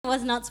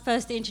was not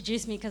supposed to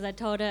introduce me because I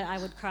told her I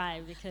would cry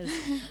because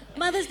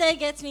Mother's Day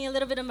gets me a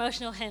little bit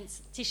emotional,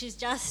 hence tissues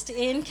just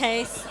in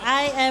case.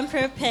 I am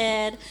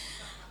prepared.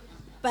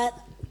 But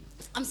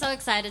I'm so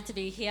excited to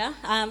be here.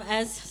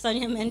 As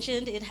Sonia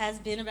mentioned, it has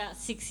been about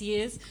 6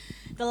 years.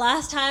 The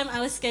last time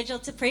I was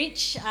scheduled to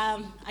preach,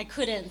 I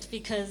couldn't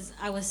because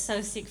I was so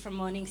sick from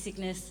morning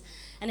sickness,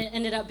 and it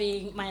ended up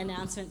being my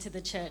announcement to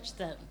the church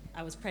that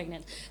I was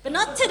pregnant. But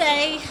not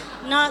today,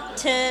 not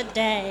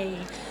today.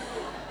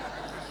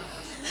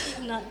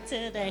 Not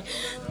today.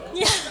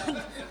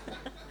 Yeah.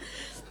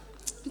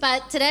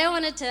 But today I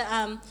wanted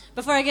to,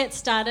 before I get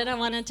started, I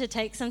wanted to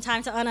take some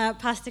time to honour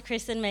Pastor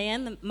Chris and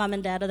Mayan, the mum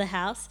and dad of the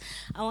house.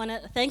 I want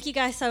to thank you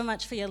guys so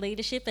much for your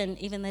leadership and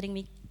even letting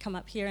me come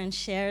up here and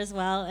share as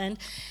well. And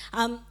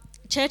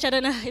church, I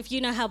don't know if you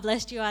know how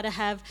blessed you are to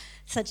have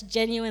such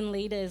genuine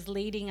leaders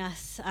leading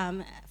us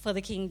for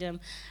the kingdom.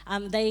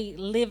 They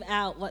live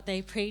out what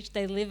they preach.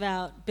 They live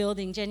out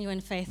building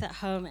genuine faith at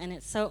home, and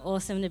it's so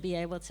awesome to be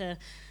able to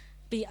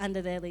be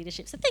under their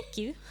leadership. So thank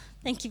you.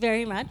 Thank you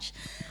very much.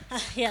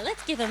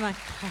 Let's give them a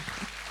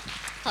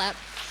clap.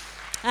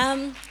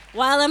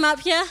 While I'm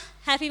up here,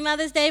 happy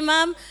Mother's Day,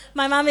 Mum.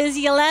 My mum is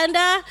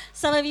Yolanda.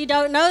 Some of you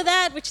don't know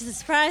that, which has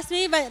surprised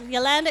me, but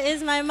Yolanda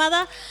is my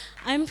mother.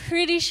 I'm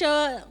pretty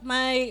sure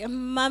my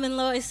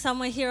mum-in-law is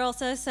somewhere here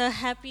also, so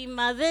happy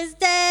Mother's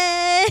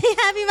Day.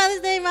 Happy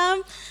Mother's Day,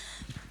 Mum.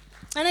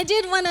 And I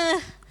did want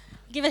to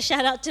give a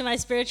shout out to my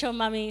spiritual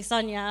mummy,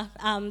 Sonia,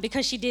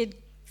 because she did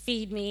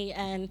feed me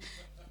and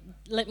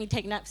let me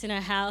take naps in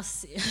her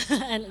house.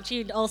 And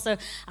she'd also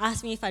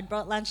ask me if I'd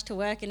brought lunch to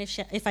work, and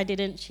if I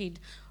didn't, she'd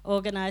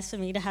organise for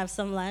me to have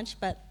some lunch.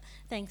 But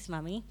thanks,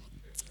 Mummy.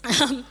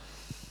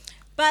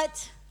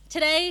 But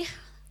today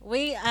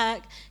we are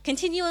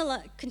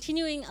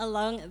continuing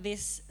along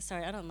this...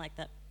 Sorry, I don't like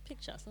that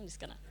picture, so I'm just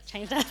going to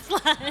change that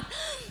slide.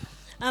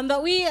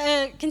 But we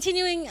are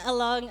continuing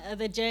along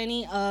the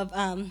journey of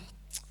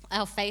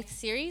our faith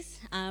series,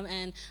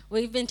 and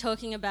we've been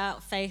talking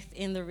about faith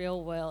in the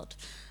real world.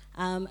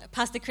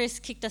 Pastor Chris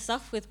kicked us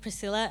off with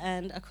Priscilla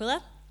and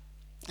Aquila,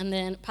 and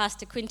then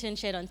Pastor Quinton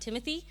shared on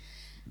Timothy,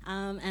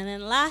 and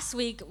then last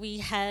week we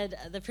had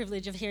the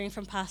privilege of hearing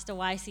from Pastor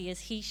Wisey as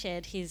he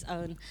shared his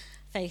own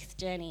faith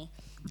journey.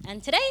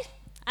 And today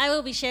I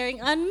will be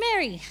sharing on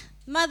Mary,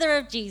 Mother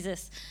of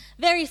Jesus.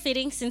 Very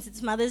fitting since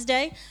it's Mother's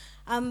Day.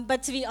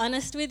 But to be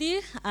honest with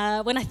you,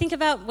 when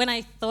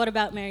I thought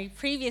about Mary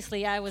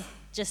previously, I would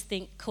just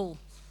think, cool,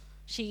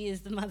 she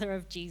is the mother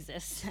of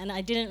Jesus. And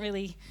I didn't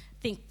really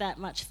think that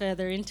much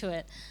further into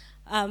it.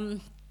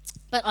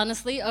 But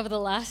honestly, over the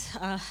last,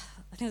 I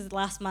think it was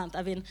last month,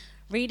 I've been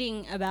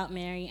reading about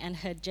Mary and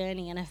her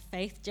journey and her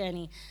faith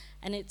journey.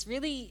 And it's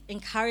really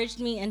encouraged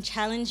me and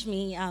challenged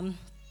me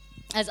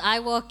as I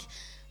walk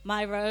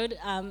my road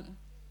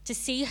to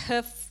see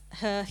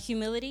her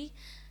humility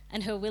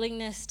and her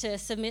willingness to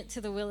submit to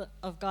the will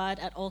of God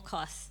at all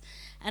costs.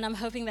 And I'm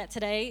hoping that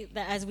today,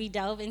 that as we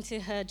delve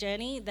into her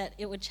journey, that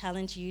it would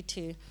challenge you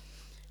too.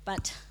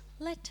 But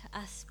let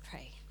us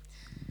pray.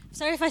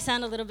 Sorry if I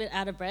sound a little bit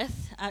out of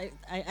breath. I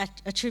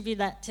attribute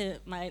that to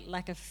my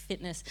lack of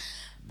fitness.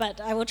 But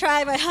I will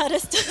try my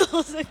hardest to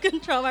also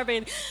control my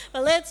breathing.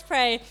 But let's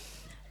pray.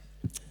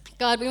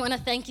 God, we want to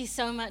thank you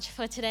so much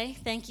for today.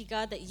 Thank you,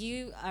 God, that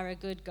you are a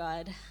good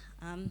God.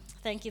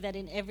 Thank you that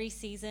in every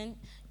season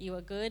you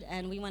are good,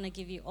 and we want to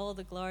give you all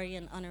the glory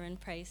and honor and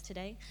praise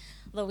today.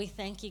 Lord, we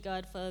thank you,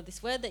 God, for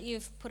this word that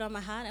you've put on my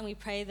heart, and we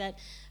pray that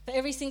for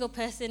every single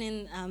person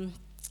in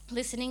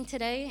listening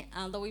today,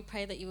 Lord, we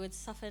pray that you would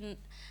soften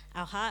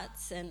our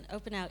hearts and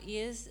open our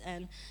ears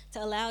and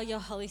to allow your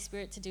Holy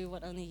Spirit to do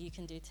what only you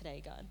can do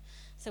today, God.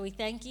 So we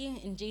thank you.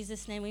 In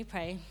Jesus' name we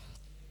pray.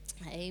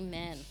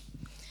 Amen.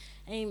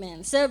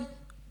 Amen. So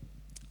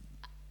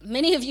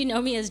many of you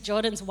know me as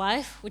Jordan's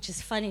wife, which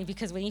is funny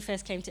because when he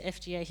first came to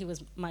FGA, he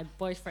was my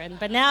boyfriend.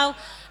 But now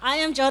I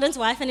am Jordan's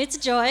wife, and it's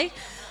a joy.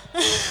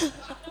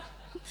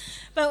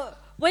 But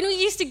when we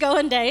used to go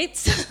on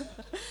dates,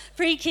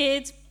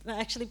 pre-kids,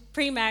 actually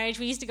pre-marriage,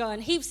 we used to go on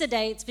heaps of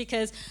dates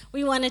because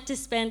we wanted to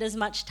spend as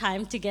much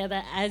time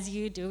together as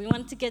you do. We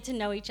wanted to get to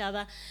know each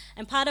other.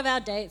 And part of our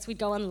dates, we'd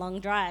go on long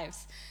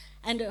drives.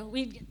 And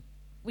we'd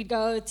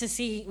go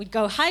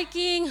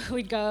hiking,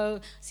 we'd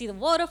go see the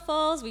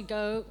waterfalls,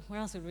 where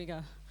else would we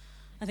go?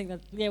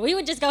 We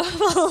would just go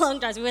for long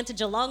drives. We went to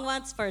Geelong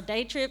once for a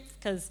day trip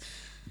because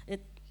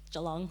it's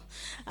Geelong.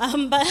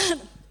 But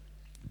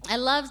I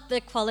loved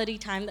the quality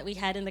time that we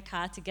had in the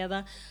car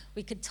together.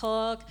 We could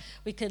talk,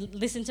 we could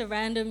listen to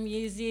random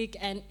music,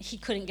 and he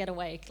couldn't get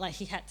away. Like,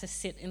 he had to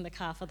sit in the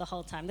car for the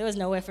whole time. There was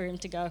nowhere for him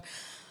to go.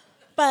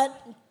 But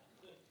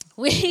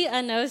we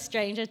are no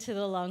stranger to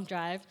the long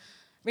drive.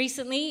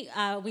 Recently,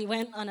 we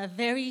went on a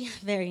very,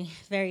 very,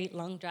 very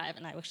long drive,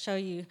 and I will show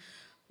you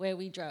where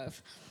we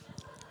drove.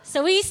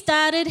 So we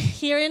started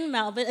here in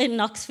Melbourne, in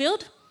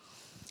Knoxfield,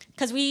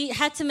 because we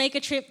had to make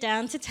a trip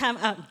up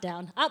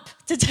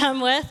to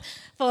Tamworth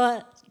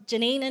for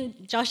Janine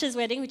and Josh's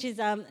wedding, which is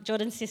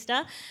Jordan's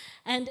sister.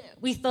 And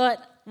we thought,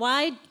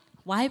 why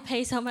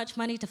pay so much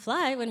money to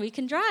fly when we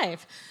can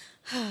drive?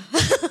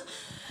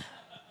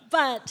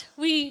 But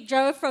we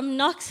drove from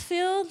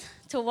Knoxfield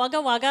to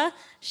Wagga Wagga.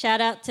 Shout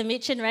out to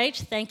Mitch and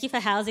Rach. Thank you for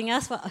housing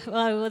us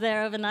while we were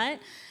there overnight.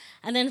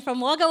 And then from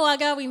Wagga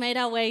Wagga, we made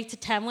our way to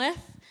Tamworth.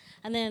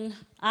 And then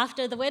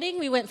after the wedding,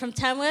 we went from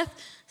Tamworth,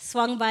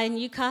 swung by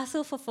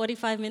Newcastle for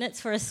 45 minutes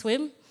for a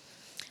swim,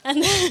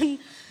 and then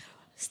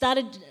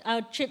started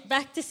our trip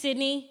back to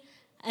Sydney,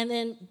 and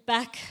then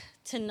back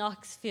to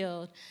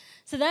Knoxfield.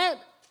 So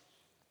that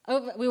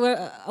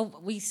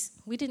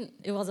we didn't.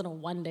 It wasn't a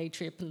one-day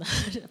trip,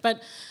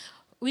 but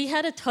we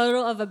had a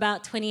total of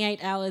about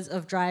 28 hours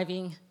of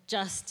driving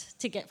just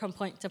to get from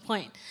point to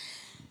point,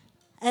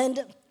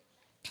 and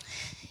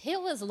it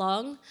was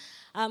long.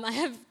 I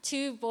have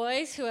two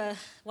boys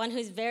one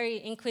who's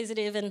very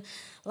inquisitive and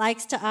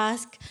likes to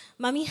ask,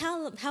 "Mummy,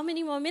 how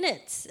many more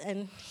minutes?"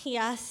 And he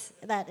asks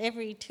that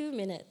every 2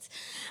 minutes,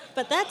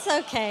 but that's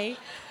okay.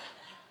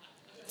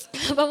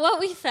 But what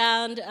we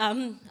found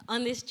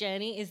on this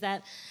journey is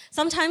that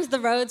sometimes the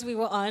roads we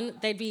were on,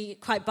 they'd be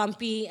quite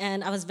bumpy,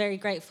 and I was very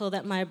grateful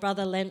that my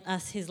brother lent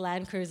us his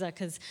Land Cruiser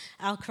because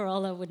our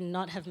Corolla would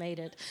not have made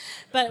it.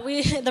 But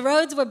the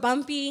roads were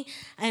bumpy,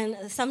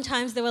 and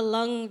sometimes there were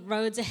long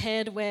roads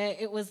ahead where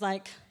it was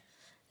like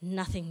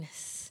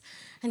nothingness.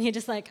 And you're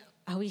just like,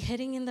 are we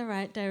heading in the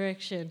right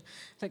direction?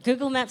 But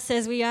Google Maps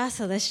says we are,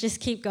 so let's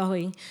just keep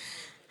going.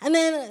 And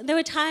then there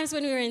were times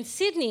when we were in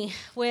Sydney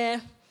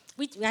where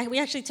we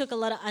actually took a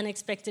lot of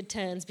unexpected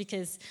turns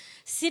because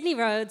Sydney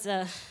roads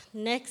are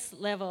next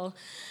level.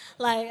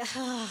 Like,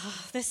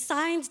 the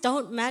signs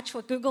don't match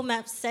what Google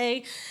Maps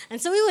say.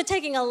 And so we were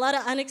taking a lot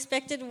of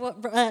unexpected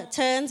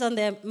turns on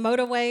their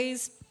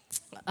motorways.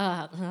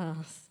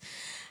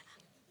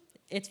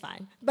 It's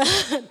fine. But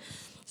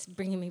it's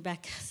bringing me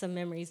back some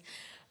memories.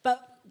 But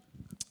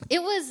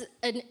it was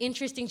an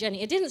interesting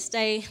journey. It didn't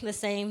stay the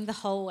same the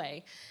whole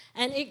way.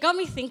 And it got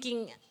me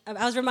thinking,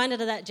 I was reminded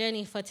of that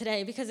journey for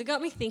today because it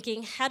got me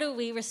thinking, how do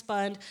we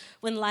respond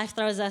when life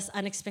throws us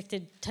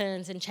unexpected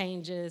turns and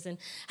changes? And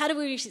how do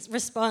we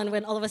respond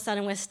when all of a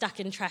sudden we're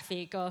stuck in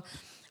traffic or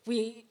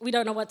we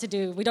don't know what to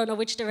do, we don't know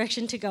which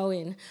direction to go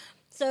in?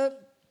 So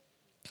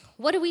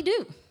what do we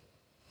do?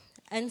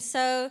 And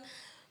so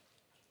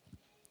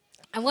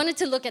I wanted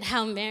to look at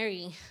how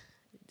Mary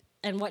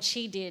and what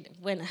she did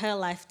when her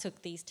life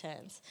took these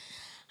turns.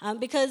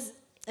 Because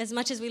as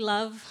much as we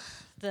love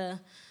the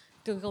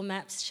Google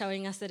Maps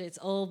showing us that it's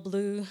all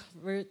blue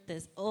route,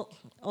 there's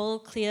all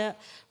clear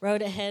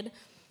road ahead,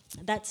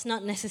 that's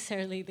not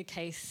necessarily the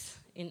case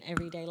in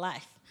everyday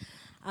life.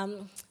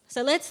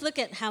 So let's look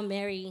at how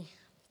Mary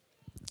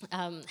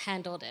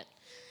handled it.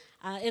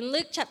 In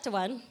Luke chapter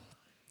 1,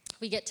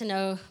 we get to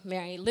know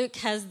Mary. Luke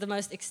has the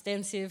most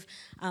extensive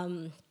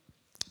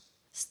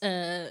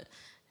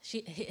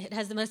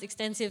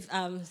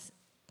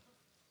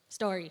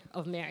story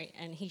of Mary,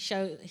 and he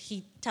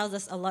tells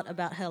us a lot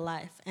about her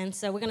life. And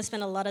so we're going to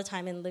spend a lot of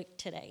time in Luke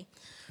today.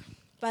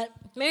 But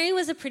Mary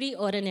was a pretty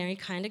ordinary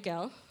kind of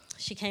girl.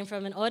 She came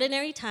from an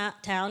ordinary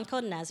town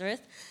called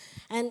Nazareth,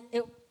 and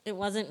it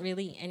wasn't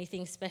really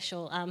anything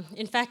special.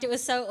 In fact, it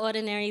was so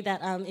ordinary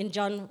that in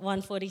John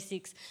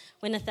 1:46,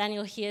 when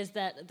Nathanael hears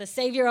that the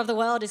Savior of the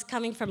world is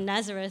coming from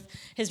Nazareth,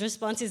 his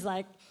response is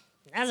like,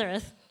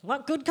 "Nazareth?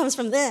 What good comes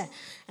from there?"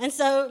 And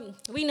so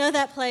we know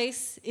that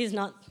place is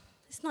not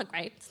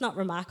great. It's not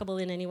remarkable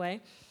in any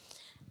way.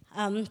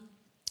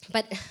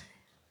 But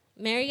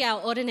Mary, our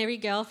ordinary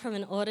girl from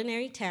an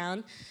ordinary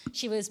town,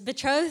 she was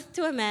betrothed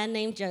to a man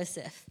named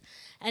Joseph.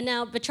 And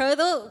now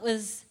betrothal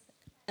was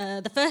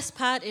the first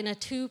part in a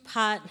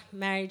two-part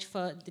marriage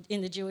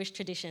in the Jewish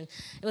tradition.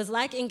 It was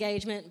like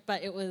engagement,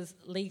 but it was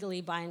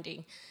legally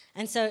binding.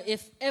 And so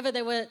if ever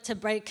they were to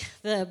break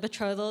the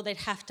betrothal, they'd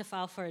have to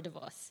file for a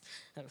divorce,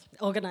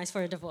 organize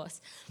for a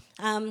divorce.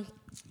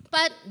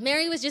 But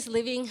Mary was just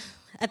living,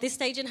 at this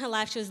stage in her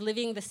life, she was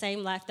living the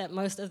same life that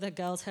most of the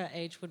girls her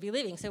age would be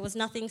living. So it was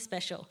nothing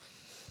special.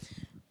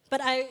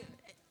 But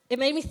it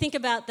made me think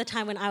about the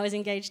time when I was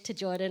engaged to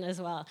Jordan as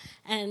well.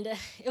 And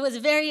it was a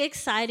very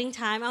exciting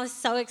time. I was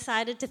so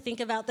excited to think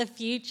about the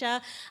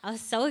future. I was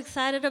so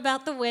excited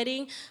about the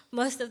wedding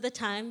most of the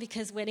time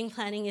because wedding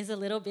planning is a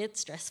little bit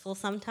stressful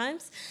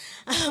sometimes.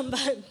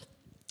 But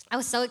I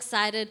was so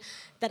excited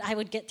that I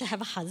would get to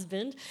have a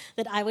husband,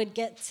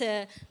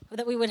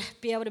 that we would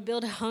be able to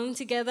build a home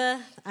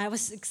together. I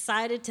was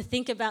excited to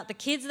think about the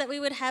kids that we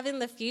would have in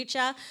the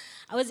future.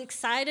 I was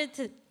excited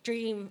to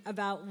dream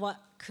about what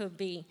could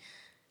be.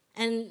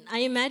 And I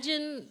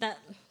imagine that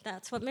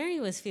that's what Mary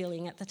was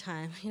feeling at the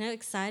time,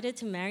 excited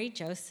to marry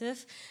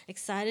Joseph,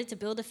 excited to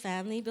build a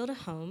family, build a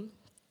home.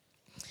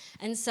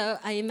 And so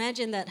I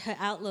imagine that her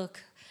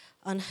outlook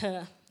on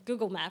her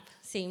Google map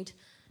seemed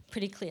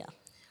pretty clear.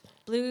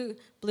 Blue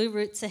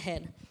routes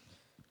ahead.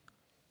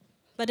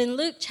 But in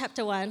Luke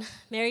chapter 1,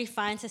 Mary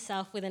finds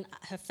herself with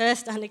her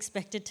first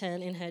unexpected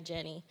turn in her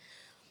journey.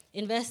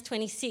 In verse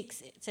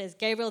 26, it says,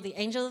 "Gabriel, the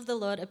angel of the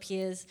Lord,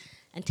 appears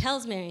and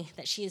tells Mary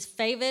that she is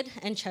favored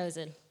and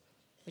chosen,"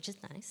 which is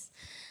nice,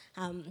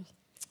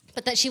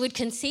 but that she would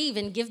conceive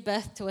and give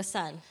birth to a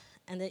son,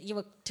 and that you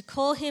were to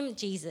call him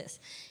Jesus.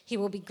 He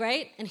will be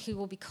great, and he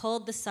will be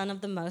called the Son of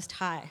the Most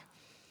High.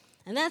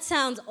 And that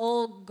sounds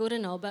all good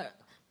and all, but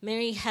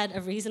Mary had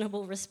a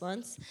reasonable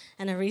response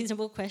and a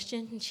reasonable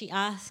question. And she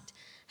asked,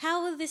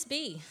 "How will this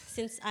be,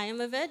 since I am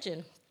a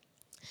virgin?"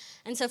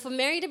 And so for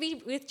Mary to be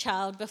with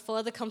child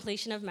before the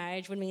completion of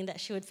marriage would mean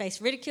that she would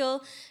face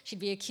ridicule, she'd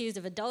be accused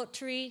of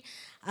adultery,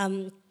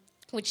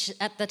 which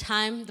at the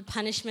time the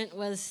punishment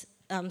was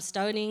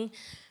stoning.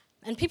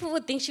 And people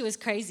would think she was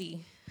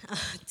crazy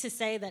to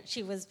say that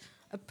she was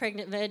a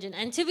pregnant virgin.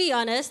 And to be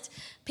honest,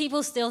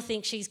 people still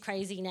think she's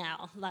crazy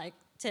now, like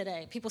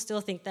today. People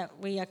still think that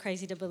we are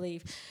crazy to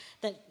believe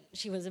that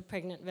she was a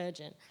pregnant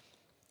virgin.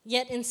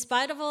 Yet in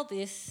spite of all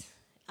this,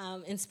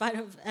 in spite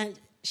of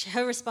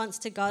her response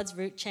to God's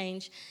root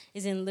change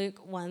is in Luke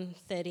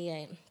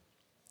 1:38.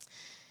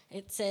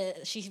 It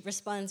says, she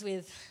responds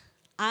with,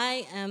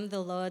 "I am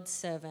the Lord's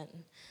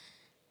servant.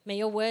 May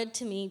your word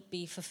to me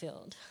be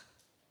fulfilled."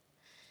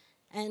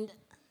 And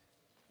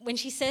when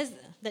she says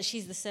that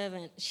she's the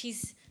servant,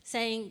 she's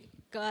saying,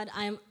 "God,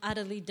 I am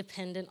utterly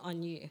dependent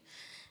on you,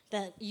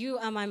 that you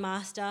are my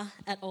master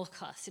at all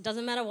costs. It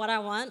doesn't matter what I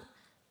want,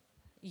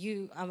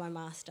 you are my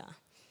master."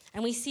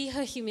 And we see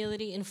her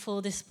humility in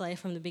full display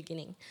from the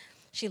beginning.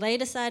 She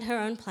laid aside her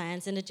own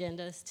plans and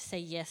agendas to say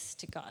yes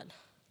to God.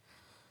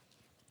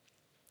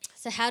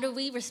 So how do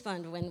we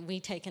respond when we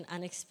take an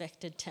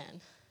unexpected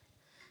turn?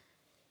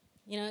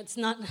 You know, it's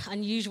not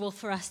unusual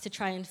for us to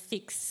try and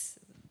fix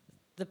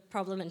the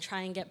problem and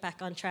try and get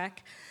back on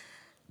track.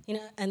 You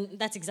know, and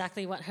that's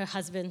exactly what her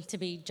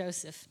husband-to-be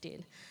Joseph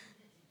did.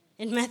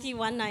 In Matthew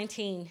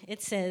 1:19,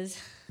 it says,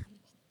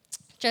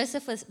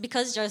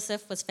 because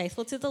Joseph was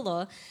faithful to the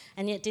law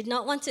and yet did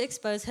not want to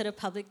expose her to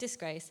public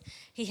disgrace,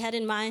 he had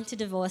in mind to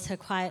divorce her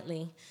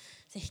quietly.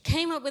 So he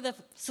came up with a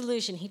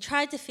solution. He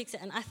tried to fix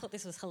it, and I thought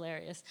this was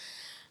hilarious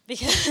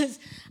because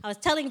I was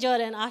telling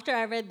Jordan after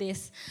I read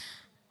this,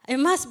 it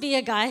must be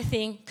a guy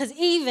thing, because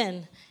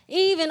even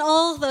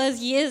all those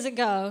years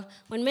ago,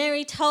 when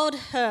Mary told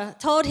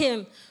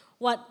him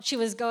what she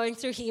was going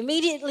through, he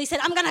immediately said,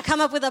 "I'm going to come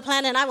up with a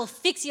plan and I will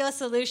fix your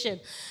solution."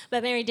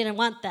 But Mary didn't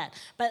want that,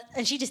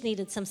 and she just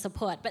needed some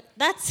support. But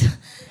that's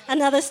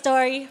another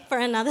story for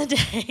another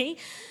day.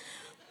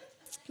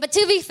 But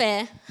to be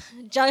fair,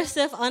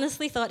 Joseph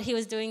honestly thought he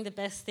was doing the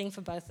best thing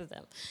for both of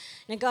them.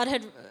 And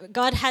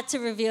God had to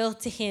reveal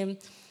to him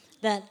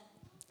that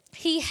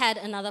he had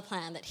another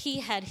plan, that he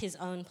had his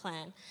own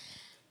plan.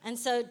 And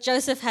so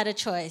Joseph had a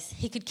choice.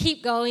 He could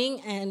keep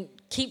going and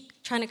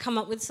keep trying to come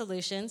up with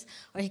solutions,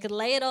 or he could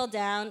lay it all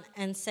down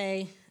and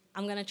say,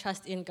 "I'm going to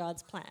trust in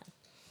God's plan."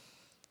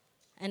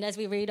 And as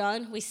we read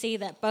on, we see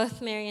that both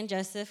Mary and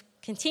Joseph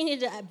continued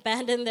to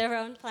abandon their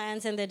own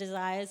plans and their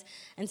desires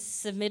and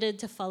submitted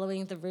to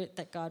following the route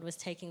that God was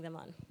taking them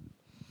on.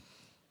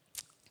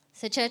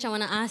 So church, I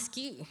want to ask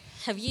you,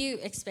 have you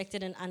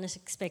expected an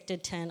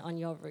unexpected turn on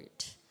your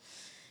route?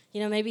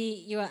 You know, maybe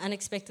you were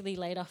unexpectedly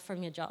laid off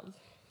from your job.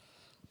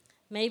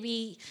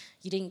 Maybe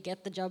you didn't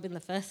get the job in the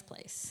first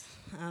place.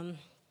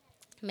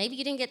 Maybe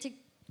you didn't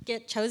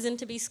get chosen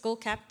to be school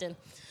captain.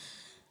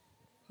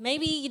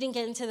 Maybe you didn't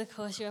get into the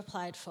course you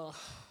applied for.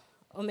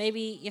 Or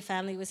maybe your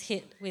family was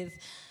hit with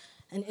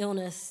an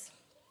illness.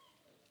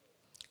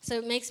 So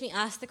it makes me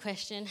ask the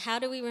question, how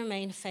do we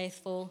remain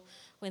faithful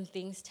when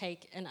things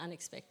take an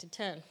unexpected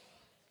turn?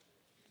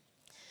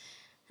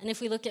 And if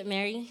we look at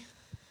Mary,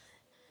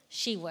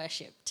 she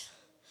worshipped.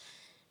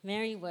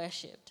 Mary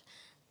worshipped.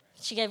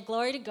 She gave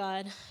glory to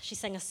God. She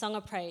sang a song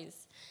of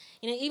praise.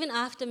 You know, even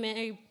after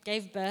Mary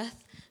gave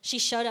birth, she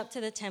showed up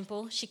to the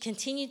temple. She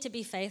continued to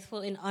be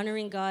faithful in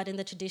honoring God and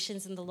the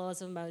traditions and the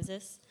laws of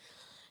Moses.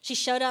 She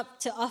showed up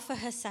to offer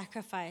her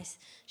sacrifice.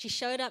 She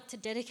showed up to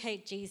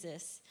dedicate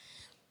Jesus.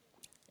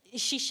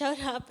 She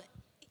showed up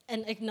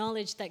and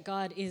acknowledged that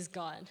God is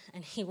God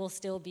and he will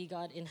still be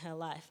God in her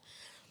life.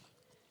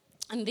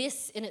 And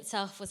this in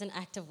itself was an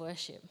act of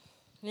worship.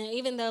 You know,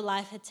 even though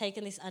life had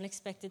taken this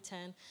unexpected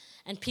turn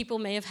and people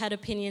may have had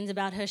opinions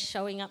about her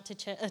showing up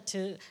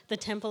to the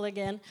temple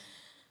again,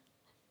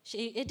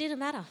 it didn't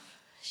matter.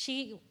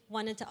 She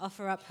wanted to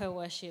offer up her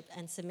worship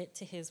and submit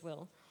to his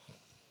will.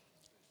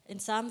 In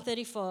Psalm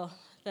 34,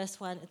 verse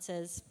 1, it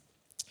says,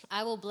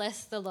 "I will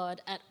bless the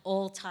Lord at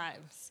all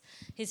times.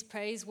 His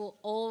praise will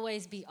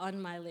always be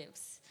on my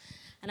lips."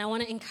 And I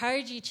want to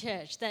encourage you,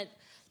 church, that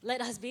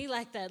let us be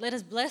like that. Let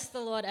us bless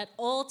the Lord at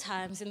all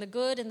times, in the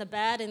good, in the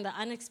bad, in the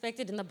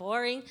unexpected, in the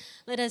boring.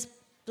 Let us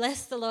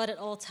bless the Lord at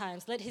all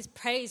times. Let his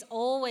praise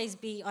always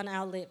be on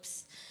our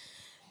lips.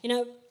 You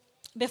know,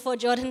 before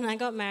Jordan and I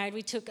got married,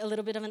 we took a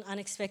little bit of an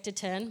unexpected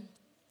turn.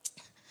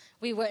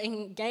 We were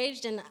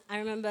engaged, and I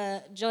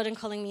remember Jordan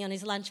calling me on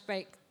his lunch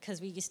break,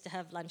 because we used to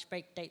have lunch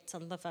break dates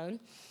on the phone.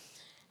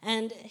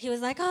 And he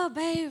was like, "Oh,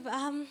 babe,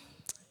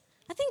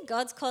 I think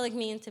God's calling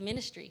me into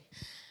ministry."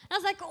 I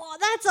was like, "Oh,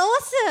 that's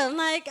awesome.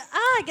 Like,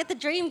 I get the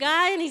dream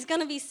guy, and he's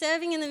going to be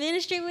serving in the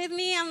ministry with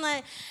me." I'm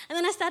like, and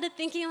then I started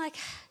thinking, like,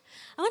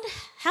 I wonder,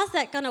 how's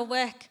that going to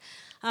work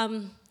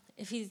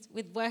if he's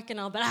with work and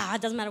all, but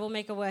it doesn't matter, we'll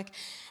make it work.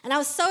 And I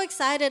was so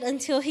excited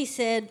until he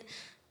said,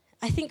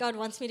 "I think God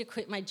wants me to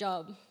quit my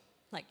job,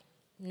 like,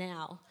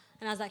 now."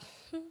 And I was like,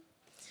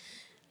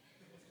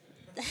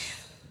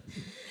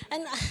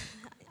 And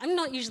I'm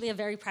not usually a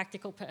very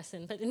practical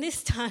person, but in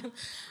this time,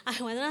 I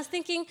went and I was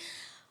thinking,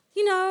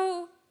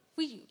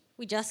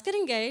 we just got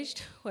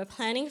engaged, we're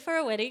planning for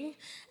a wedding,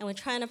 and we're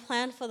trying to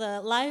plan for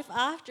the life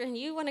after, and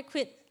you want to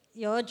quit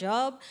your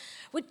job,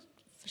 which,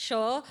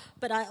 sure,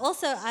 but I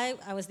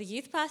was the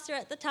youth pastor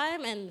at the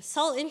time, and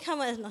sole income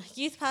was a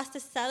youth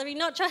pastor's salary.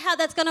 Not sure how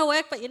that's going to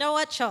work, but you know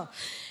what? Sure.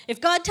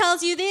 If God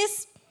tells you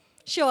this,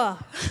 sure.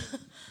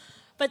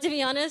 But to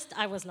be honest,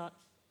 I was not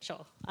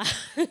sure.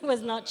 I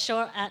was not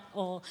sure at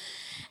all.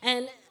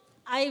 And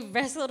I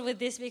wrestled with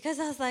this because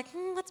I was like,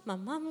 what's my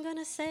mum going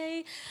to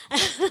say?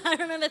 And I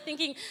remember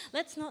thinking,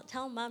 let's not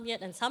tell mum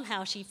yet. And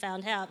somehow she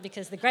found out,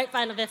 because the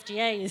grapevine of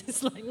FGA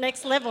is like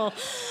next level.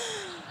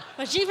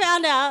 But she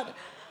found out.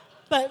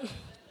 But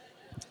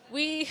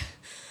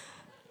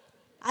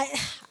I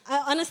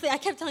honestly, I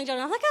kept telling John,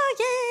 I'm like,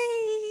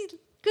 oh,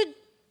 yay,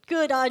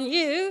 good on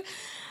you.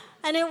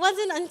 And it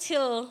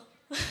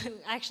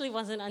actually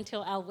wasn't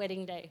until our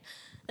wedding day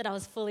that I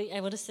was fully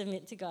able to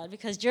submit to God,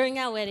 because during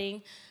our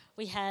wedding,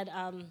 we had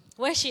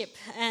worship,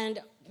 and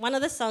one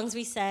of the songs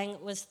we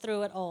sang was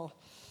Through It All.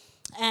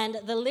 And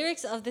the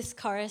lyrics of this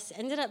chorus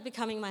ended up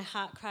becoming my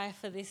heart cry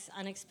for this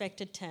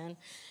unexpected turn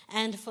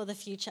and for the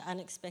future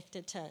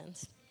unexpected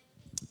turns.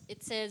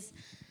 It says,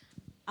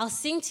 I'll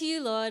sing to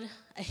you, Lord,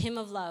 a hymn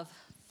of love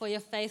for your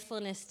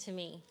faithfulness to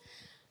me.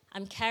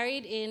 I'm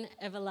carried in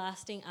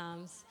everlasting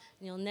arms,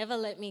 and you'll never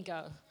let me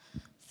go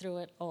through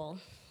it all.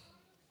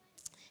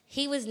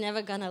 He was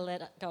never going to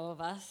let go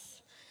of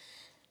us.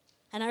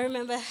 And I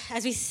remember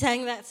as we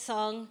sang that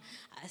song,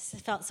 I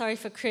felt sorry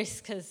for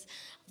Chris, because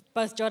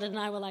both Jordan and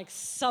I were like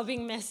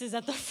sobbing messes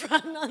at the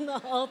front on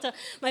the altar.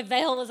 My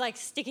veil was like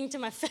sticking to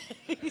my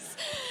face.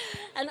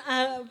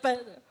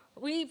 But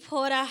we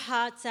poured our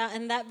hearts out,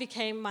 and that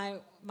became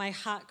my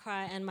heart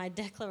cry and my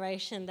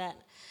declaration that,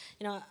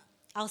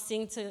 I'll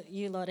sing to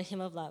you, Lord, a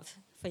hymn of love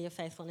for your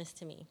faithfulness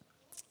to me.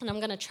 And I'm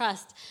going to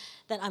trust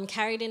that I'm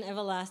carried in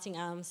everlasting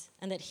arms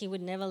and that he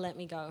would never let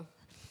me go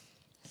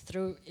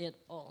through it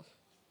all.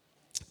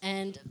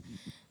 And,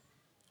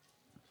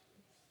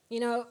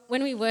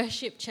 when we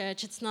worship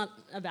church, it's not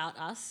about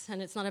us,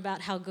 and it's not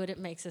about how good it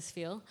makes us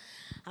feel.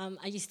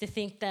 I used to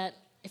think that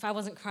if I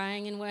wasn't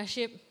crying in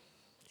worship,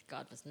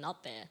 God was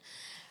not there.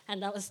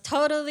 And that was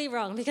totally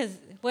wrong, because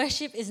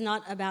worship is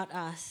not about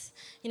us.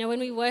 When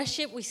we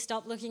worship, we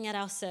stop looking at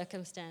our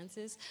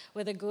circumstances,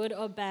 whether good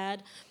or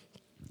bad,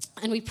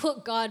 and we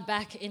put God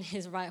back in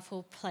his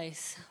rightful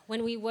place.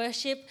 When we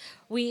worship,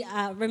 we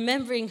are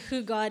remembering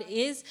who God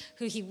is,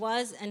 who he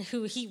was, and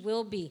who he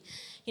will be.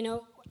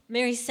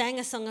 Mary sang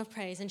a song of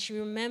praise, and she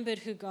remembered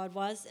who God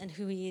was and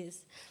who he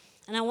is.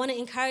 And I want to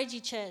encourage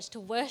you, church, to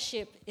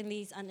worship in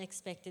these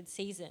unexpected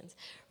seasons.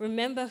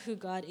 Remember who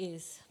God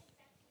is.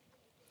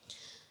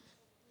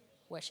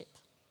 Worship.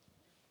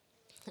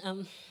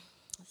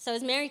 So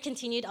as Mary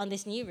continued on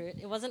this new route,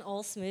 it wasn't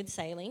all smooth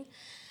sailing.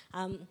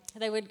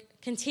 They would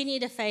continue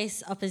to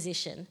face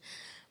opposition.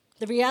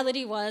 The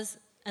reality was,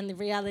 and the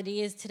reality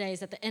is today,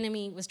 is that the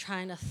enemy was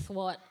trying to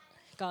thwart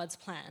God's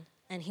plan,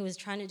 and he was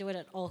trying to do it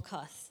at all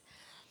costs.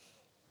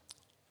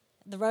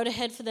 The road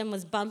ahead for them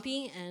was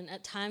bumpy, and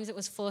at times it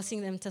was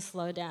forcing them to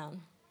slow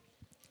down.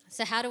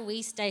 So how do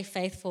we stay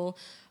faithful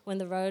when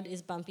the road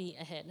is bumpy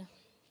ahead?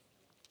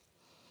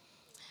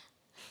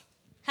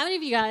 How many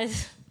of you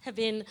guys have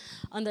been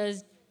on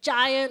those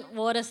giant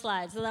water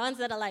slides? The ones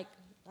that are like,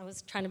 I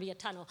was trying to be a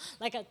tunnel.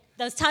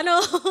 Those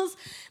tunnels,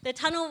 they're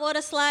tunnel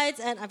water slides,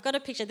 and I've got a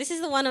picture. This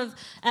is the one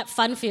at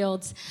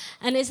Funfields,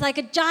 and it's like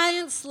a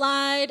giant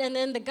slide, and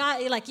then the guy,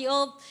 you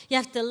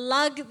have to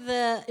lug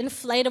the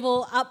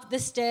inflatable up the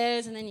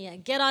stairs, and then you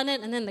get on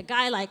it, and then the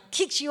guy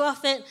kicks you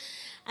off it,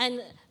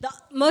 and the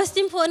most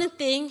important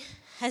thing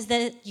is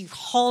that you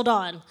hold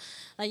on.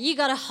 You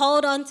got to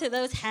hold on to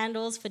those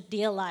handles for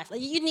dear life.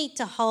 You need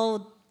to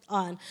hold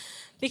on,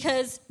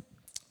 because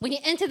when you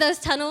enter those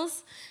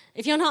tunnels,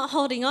 if you're not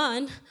holding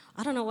on,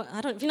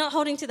 if you're not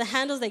holding to the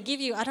handles they give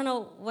you, I don't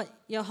know what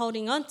you're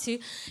holding on to.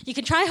 You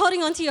can try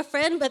holding on to your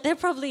friend, but they're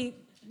probably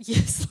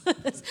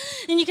useless.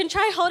 And you can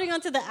try holding on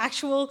to the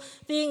actual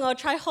thing, or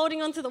try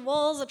holding on to the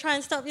walls, or try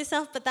and stop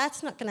yourself, but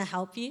that's not going to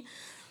help you.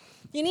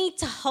 You need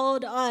to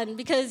hold on,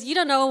 because you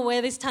don't know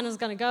where this tunnel is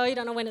going to go. You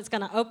don't know when it's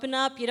going to open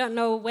up. You don't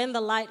know when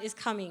the light is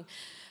coming.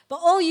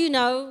 But all you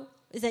know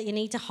is that you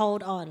need to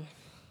hold on.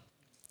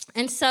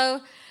 And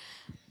so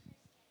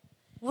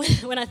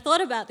when I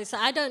thought about this,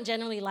 I don't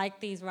generally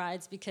like these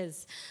rides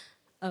because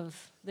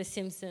of The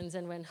Simpsons,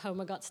 and when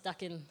Homer got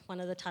stuck in one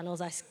of the tunnels,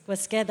 I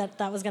was scared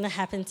that was going to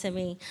happen to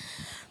me.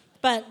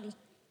 But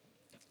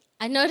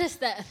I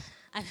noticed that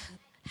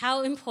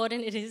how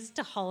important it is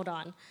to hold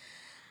on.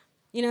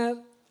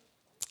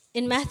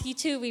 In Matthew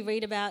 2, we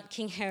read about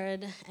King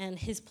Herod and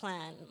his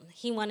plan.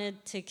 He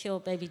wanted to kill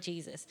baby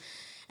Jesus.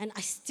 And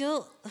it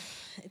still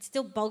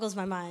boggles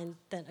my mind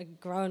that a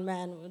grown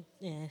man would,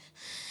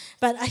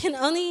 But I can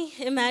only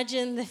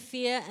imagine the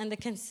fear and the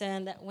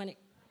concern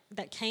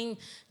that came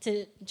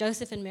to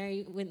Joseph and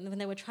Mary when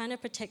they were trying to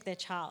protect their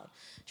child,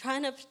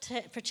 trying to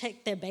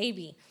protect their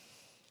baby.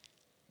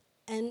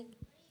 And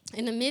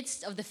In the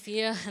midst of the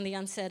fear and the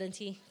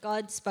uncertainty,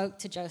 God spoke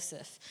to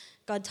Joseph.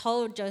 God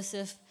told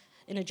Joseph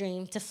in a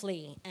dream to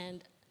flee,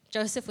 and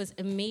Joseph was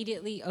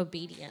immediately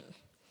obedient.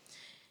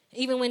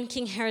 Even when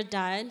King Herod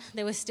died,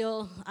 they were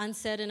still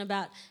uncertain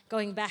about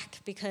going back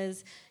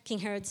because King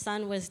Herod's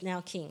son was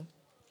now king.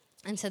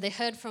 And so they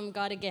heard from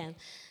God again.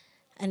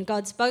 And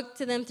God spoke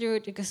to them through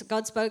it because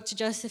God spoke to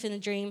Joseph in a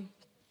dream,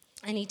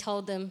 and he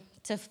told them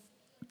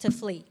to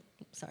flee.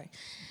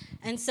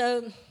 And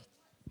so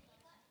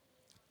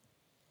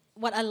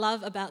what I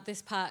love about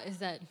this part is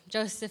that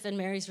Joseph and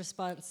Mary's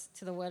response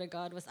to the word of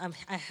God was,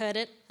 I heard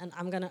it and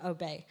I'm going to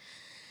obey.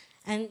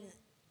 And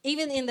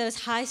even in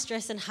those high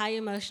stress and high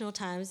emotional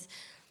times,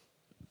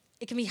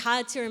 it can be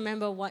hard to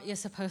remember what you're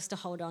supposed to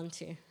hold on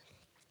to.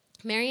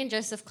 Mary and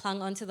Joseph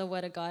clung onto the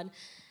word of God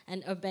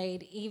and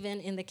obeyed even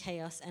in the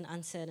chaos and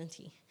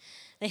uncertainty.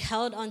 They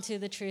held onto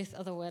the truth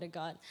of the word of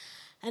God.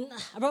 And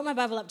I brought my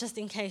Bible up just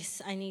in case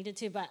I needed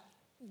to, but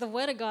the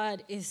word of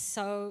God is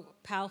so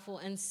powerful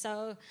and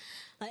so,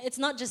 it's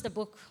not just a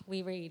book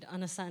we read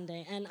on a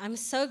Sunday. And I'm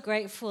so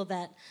grateful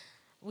that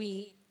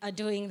we are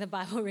doing the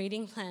Bible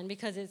reading plan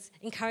because it's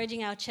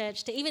encouraging our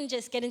church to even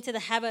just get into the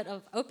habit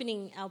of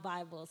opening our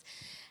Bibles.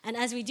 And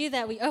as we do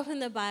that, we open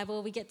the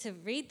Bible, we get to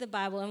read the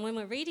Bible. And when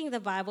we're reading the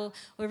Bible,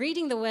 we're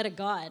reading the Word of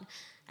God.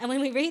 And when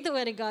we read the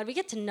Word of God, we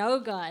get to know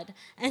God.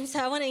 And so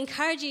I want to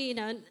encourage you,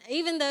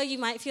 even though you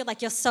might feel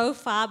like you're so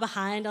far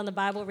behind on the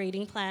Bible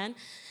reading plan,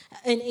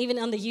 and even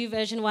on the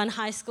YouVersion 1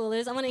 high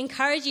schoolers, I want to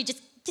encourage you,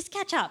 just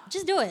catch up.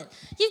 Just do it.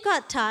 You've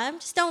got time.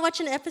 Just don't watch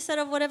an episode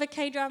of whatever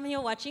K-drama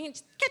you're watching.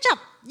 Just catch up.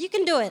 You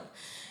can do it.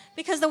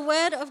 Because the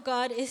Word of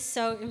God is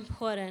so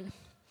important.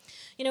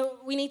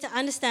 We need to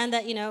understand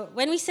that,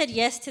 when we said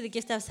yes to the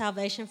gift of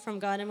salvation from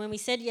God and when we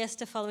said yes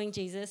to following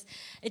Jesus,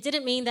 it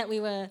didn't mean that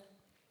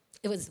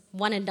it was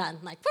one and done,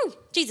 like, woo,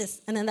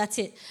 Jesus, and then that's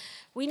it.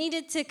 We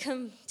needed to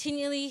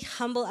continually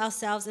humble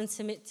ourselves and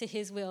submit to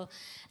his will.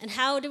 And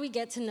how do we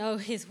get to know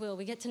his will?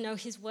 We get to know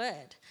his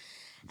word.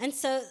 And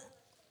so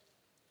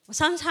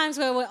sometimes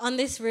where we're on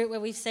this route where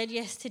we've said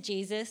yes to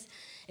Jesus,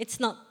 it's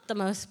not the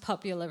most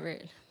popular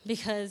route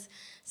because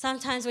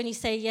sometimes when you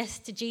say yes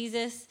to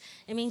Jesus,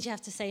 it means you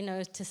have to say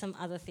no to some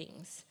other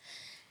things.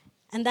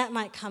 And that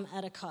might come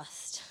at a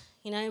cost.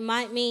 It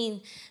might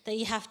mean that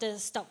you have to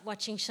stop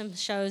watching some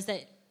shows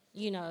that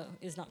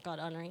is not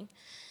God-honoring.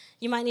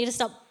 You might need to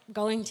stop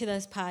going to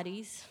those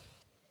parties.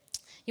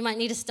 You might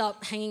need to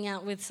stop hanging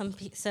out with some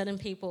certain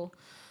people.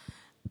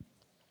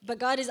 But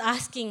God is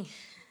asking,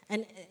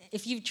 and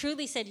if you've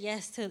truly said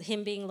yes to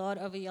him being Lord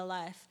over your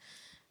life,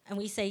 and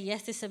we say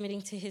yes to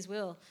submitting to his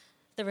will,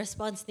 the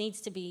response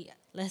needs to be,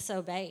 let's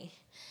obey.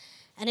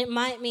 And it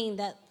might mean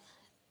that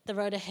the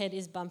road ahead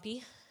is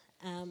bumpy.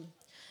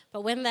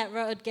 But when that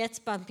road gets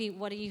bumpy,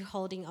 what are you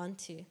holding on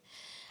to?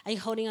 Are you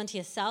holding on to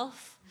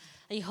yourself?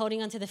 Are you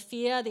holding on to the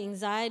fear, the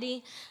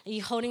anxiety? Are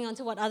you holding on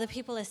to what other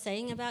people are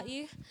saying about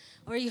you?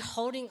 Or are you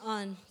holding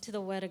on to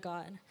the word of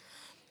God?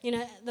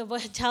 The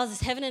word tells us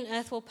heaven and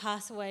earth will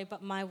pass away,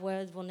 but my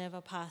words will never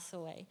pass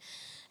away.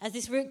 As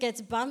this route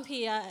gets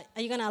bumpy, are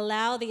you going to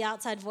allow the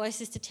outside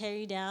voices to tear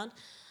you down?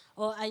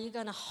 Or are you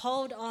going to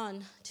hold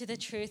on to the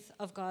truth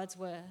of God's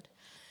word?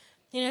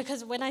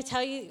 Because when I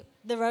tell you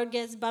the road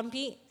gets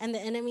bumpy and the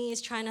enemy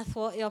is trying to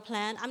thwart your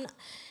plan,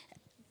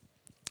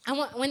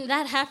 when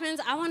that happens,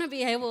 I want to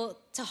be able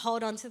to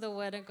hold on to the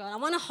word of God. I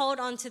want to hold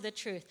on to the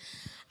truth.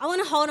 I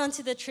want to hold on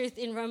to the truth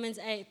in Romans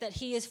 8 that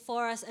he is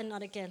for us and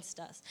not against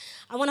us.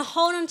 I want to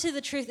hold on to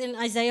the truth in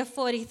Isaiah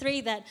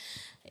 43 that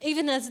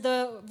even as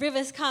the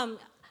rivers come,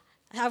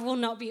 I will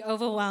not be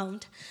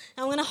overwhelmed.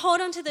 I want to hold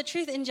on to the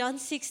truth in John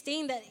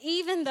 16 that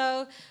even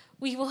though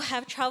we will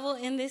have trouble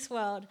in this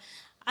world,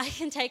 I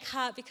can take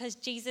heart because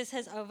Jesus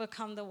has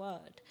overcome the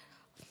world.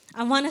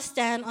 I want to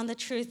stand on the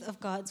truth of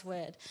God's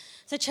word.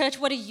 So church,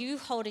 what are you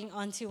holding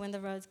on to when the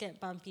roads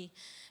get bumpy?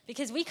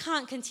 Because we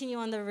can't continue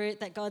on the route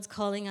that God's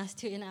calling us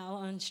to in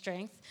our own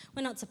strength.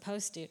 We're not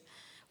supposed to.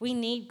 We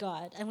need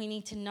God, and we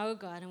need to know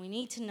God, and we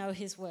need to know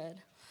his word.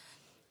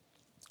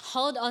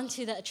 Hold on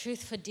to that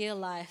truth for dear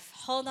life.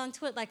 Hold on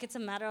to it like it's a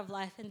matter of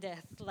life and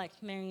death, like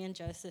Mary and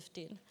Joseph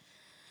did.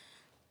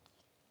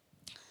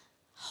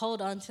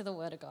 Hold on to the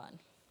word of God.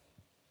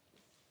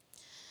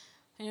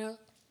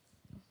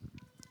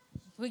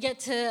 We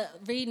get to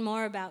read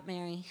more about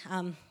Mary.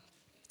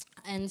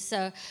 And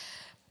so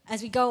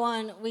as we go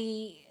on,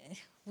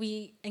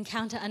 we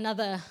encounter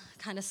another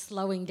kind of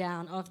slowing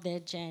down of their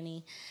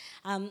journey.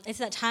 It's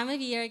that time of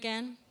year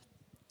again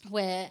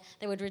where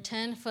they would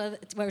return to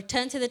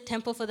the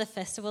temple for the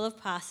festival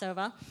of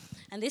Passover.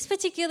 And this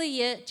particular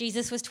year,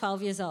 Jesus was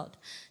 12 years old.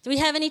 Do we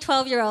have any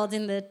 12-year-olds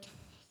in the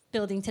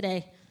building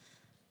today?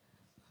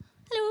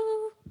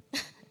 Hello.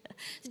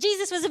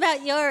 Jesus was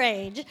about your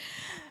age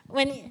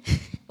when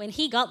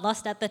he got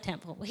lost at the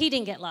temple. Well, he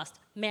didn't get lost.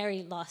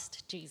 Mary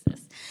lost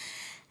Jesus.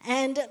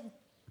 And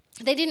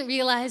they didn't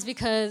realize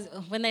because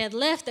when they had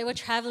left, they were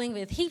traveling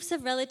with heaps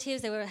of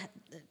relatives. They were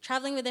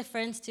traveling with their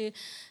friends too.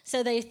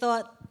 So they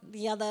thought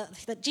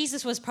that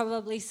Jesus was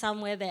probably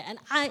somewhere there. And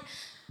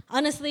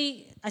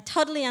honestly, I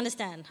totally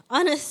understand.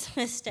 Honest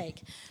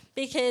mistake.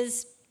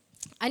 Because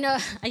I know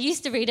I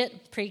used to read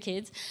it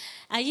pre-kids.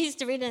 I used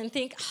to read it and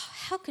think, oh,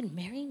 how could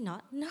Mary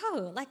not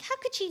know? Like, how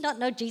could she not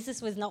know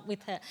Jesus was not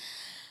with her?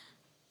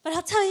 But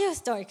I'll tell you a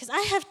story, because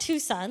I have 2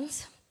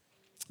 sons,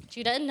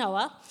 Judah and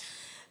Noah.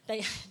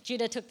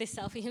 Judah took this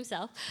selfie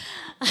himself.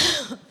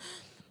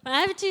 But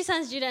I have 2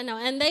 sons, Judah and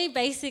Noah, and they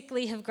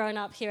basically have grown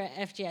up here at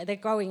FGA. They're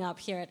growing up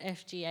here at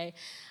FGA.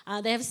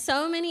 They have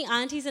so many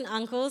aunties and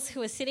uncles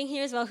who are sitting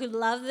here as well, who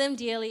love them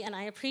dearly, and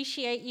I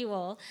appreciate you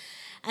all.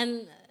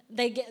 And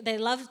they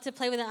love to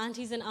play with their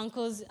aunties and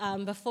uncles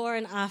before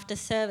and after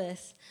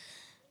service.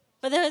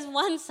 But there was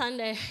one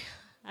Sunday,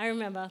 I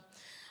remember,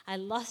 I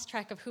lost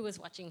track of who was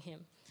watching him.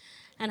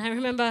 And I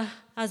remember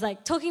I was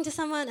like talking to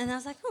someone, and I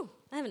was like, oh,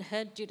 I haven't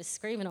heard Judah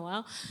scream in a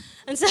while.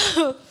 And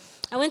so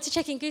I went to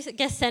check in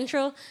Guest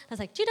Central. I was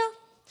like, Judah?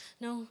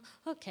 No,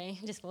 okay,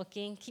 just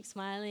walking, keep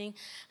smiling,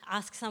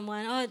 ask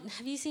someone, oh,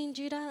 have you seen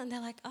Judah? And they're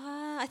like,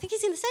 I think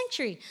he's in the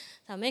sanctuary.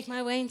 So I make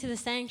my way into the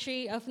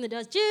sanctuary, open the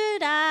doors,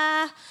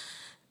 Judah!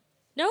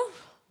 No?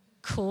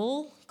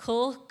 Cool.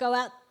 Go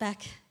out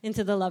back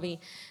into the lobby.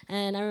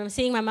 And I remember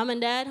seeing my mum and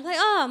dad. I'm like,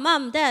 oh,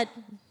 Mum, Dad,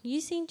 you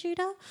seen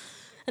Judah?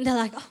 And they're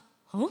like,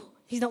 oh,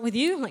 he's not with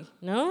you? I'm like,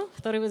 no, I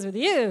thought he was with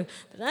you,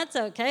 but that's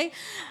okay.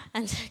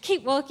 And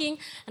keep walking,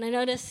 and I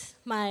notice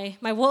my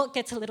walk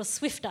gets a little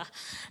swifter.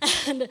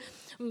 And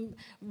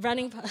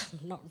running,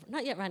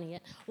 not yet running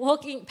yet,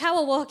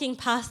 power walking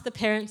past the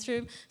parents'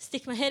 room,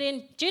 stick my head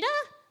in, Judah?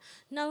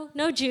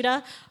 No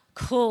Judah.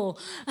 Cool.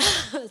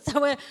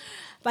 So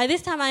by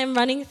this time I am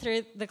running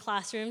through the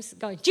classrooms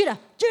going, Judah,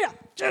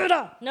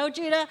 no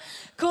Judah,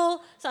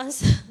 cool. So I'm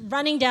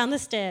running down the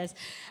stairs.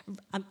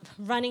 I'm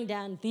running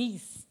down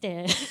these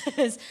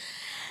stairs.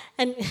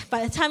 And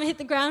by the time I hit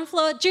the ground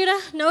floor, Judah,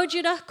 no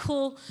Judah,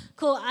 cool.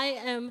 I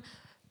am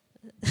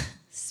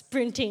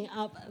sprinting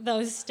up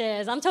those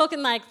stairs. I'm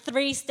talking like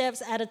 3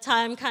 steps at a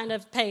time kind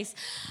of pace.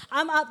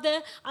 I'm up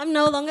there. I'm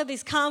no longer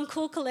this calm,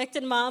 cool,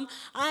 collected mom.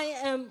 I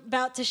am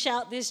about to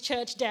shout this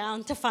church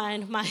down to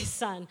find my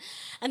son.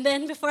 And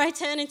then before I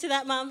turn into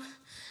that mom,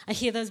 I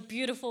hear those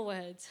beautiful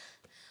words,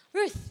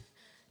 Ruth,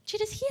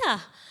 Judah's here.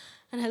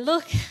 And I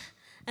look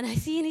and I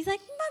see, and he's like,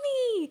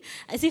 Mummy,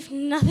 as if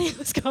nothing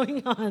was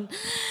going on.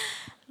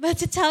 But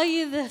to tell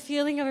you the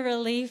feeling of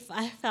relief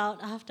I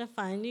felt after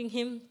finding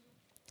him,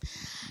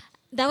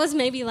 that was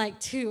maybe like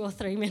 2 or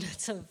 3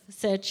 minutes of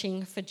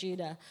searching for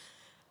Judah.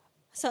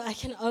 So I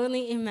can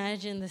only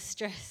imagine the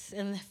stress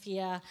and the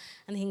fear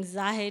and the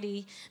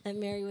anxiety that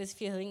Mary was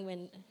feeling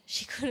when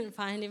she couldn't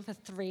find him for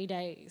 3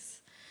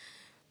 days.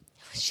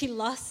 She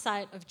lost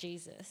sight of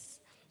Jesus.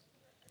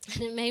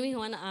 And it made me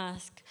want to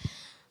ask,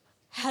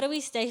 how do we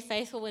stay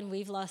faithful when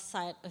we've lost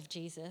sight of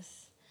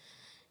Jesus?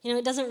 You know,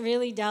 it doesn't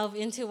really delve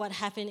into what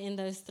happened in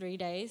those 3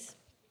 days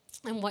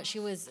and what she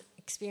was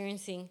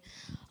experiencing.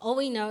 All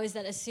we know is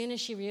that as soon as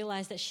she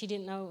realized that she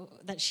didn't know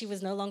that she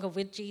was no longer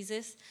with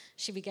Jesus,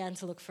 she began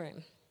to look for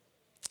him.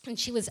 And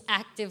she was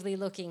actively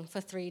looking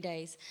for 3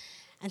 days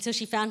until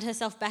she found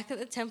herself back at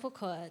the temple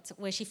courts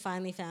where she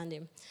finally found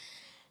him.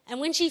 And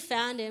when she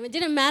found him, it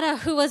didn't matter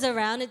who was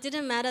around. It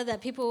didn't matter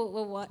that people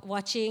were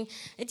watching.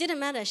 It didn't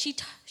matter.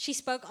 She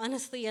spoke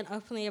honestly and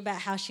openly about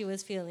how she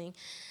was feeling.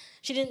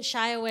 She didn't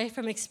shy away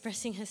from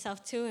expressing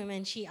herself to him,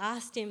 and she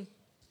asked him,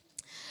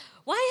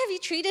 why have you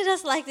treated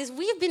us like this?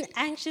 We've been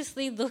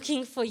anxiously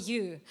looking for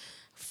you.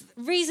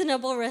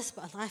 Reasonable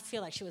response. I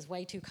feel like she was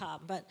way too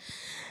calm, but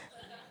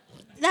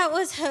that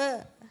was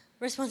her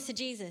response to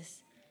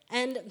Jesus.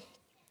 And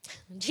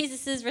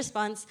Jesus'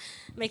 response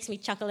makes me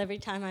chuckle every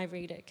time I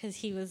read it, because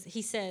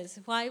he says,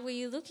 why were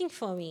you looking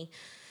for me?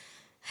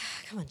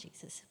 Come on,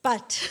 Jesus.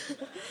 But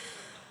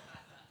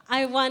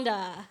I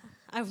wonder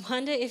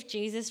if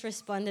Jesus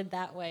responded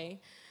that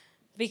way,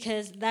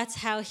 because that's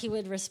how he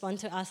would respond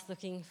to us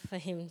looking for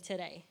him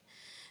today.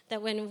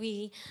 That when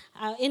we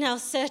are in our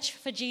search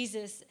for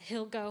Jesus,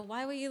 he'll go,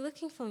 why were you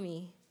looking for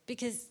me?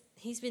 Because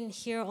he's been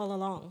here all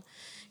along.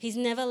 He's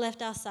never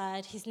left our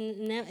side.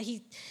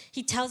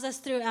 He tells us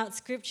throughout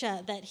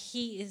Scripture that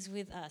he is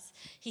with us.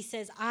 He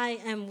says, I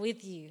am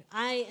with you.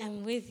 I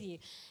am with you.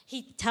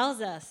 He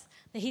tells us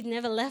that he'd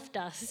never left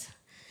us.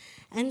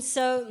 And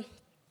so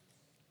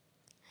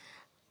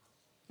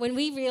when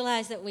we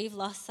realize that we've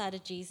lost sight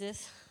of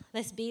Jesus,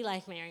 let's be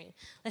like Mary.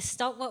 Let's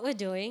stop what we're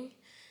doing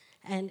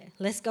and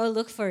let's go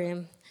look for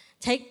him.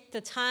 Take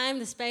the time,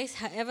 the space,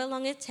 however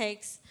long it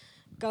takes.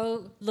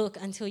 Go look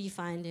until you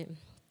find him.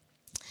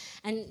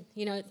 And,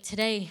 you know,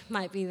 today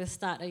might be the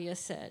start of your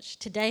search.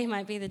 Today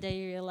might be the day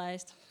you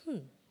realized,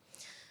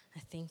 I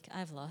think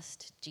I've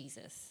lost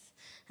Jesus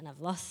and I've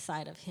lost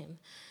sight of him.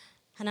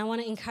 And I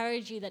want to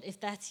encourage you that if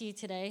that's you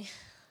today,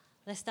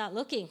 let's start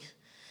looking.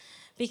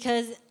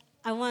 Because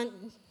I want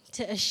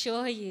to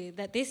assure you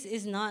that this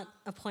is not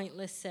a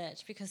pointless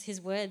search, because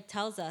his word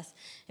tells us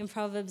in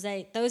Proverbs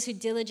 8, those who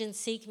diligently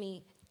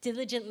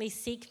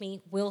seek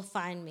me will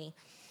find me.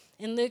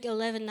 In Luke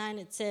 11:9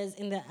 it says,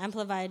 in the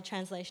Amplified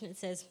translation it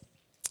says,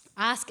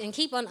 Ask and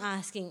keep on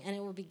asking, and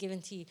it will be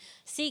given to you.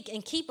 Seek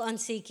and keep on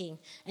seeking,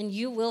 and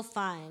you will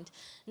find.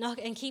 Knock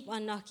and keep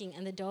on knocking,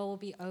 and the door will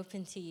be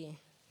open to you.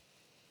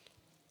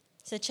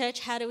 So, church,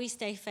 how do we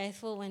stay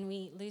faithful when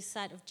we lose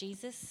sight of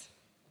Jesus?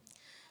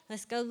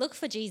 Let's go look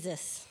for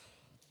Jesus.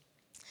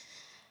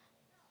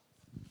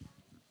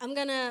 Am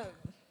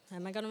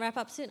I going to wrap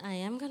up soon?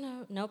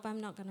 Nope,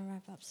 I'm not going to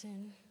wrap up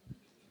soon.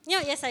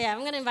 Yes, I am.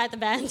 I'm going to invite the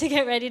band to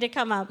get ready to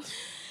come up.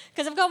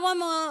 Because I've got one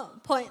more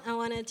point I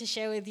wanted to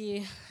share with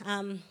you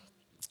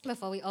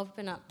before we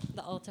open up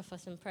the altar for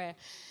some prayer.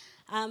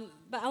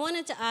 But I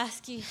wanted to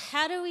ask you,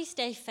 how do we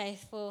stay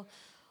faithful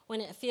when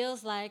it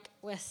feels like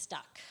we're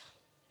stuck?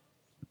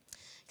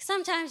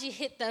 Sometimes you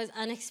hit those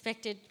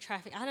unexpected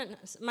traffic. I don't know.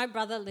 My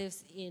brother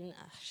lives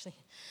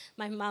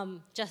my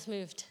mum just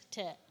moved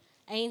to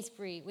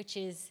Amesbury, which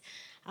is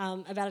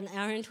about an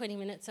hour and 20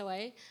 minutes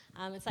away.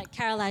 It's like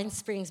Caroline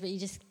Springs, but you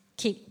just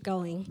keep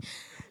going.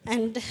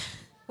 And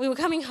we were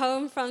coming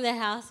home from their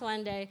house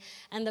one day,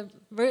 and the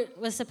route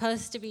was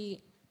supposed to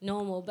be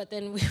normal, but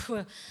then we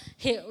were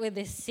hit with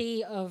this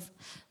sea of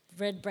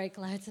red brake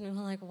lights, and we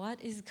were like, what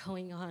is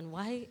going on?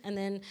 Why? And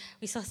then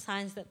we saw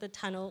signs that the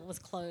tunnel was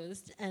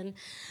closed, and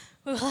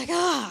we were like,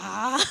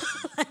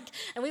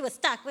 and we were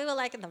stuck. We were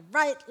like in the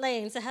right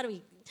lane, so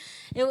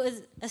it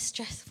was a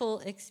stressful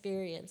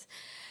experience.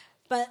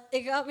 But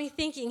it got me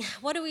thinking,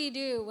 what do we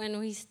do when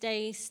we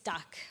stay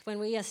stuck? When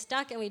we are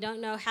stuck and we don't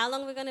know how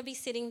long we're going to be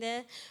sitting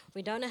there,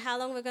 we don't know how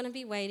long we're going to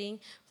be waiting,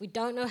 we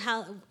don't know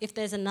if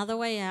there's another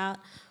way out.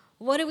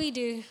 What do we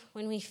do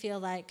when we feel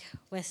like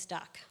we're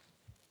stuck?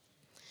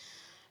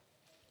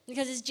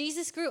 Because as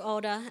Jesus grew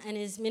older and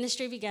his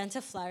ministry began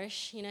to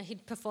flourish,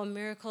 he'd perform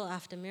miracle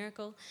after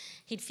miracle.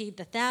 He'd feed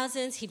the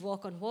thousands, he'd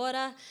walk on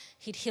water,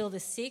 he'd heal the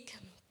sick,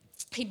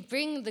 he'd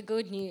bring the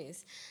good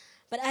news.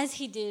 But as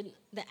he did,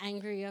 the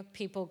angrier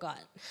people got.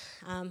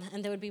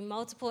 And there would be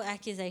multiple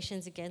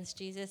accusations against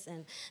Jesus,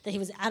 and that he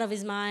was out of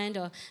his mind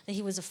or that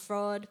he was a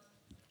fraud.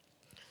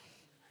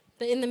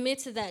 But in the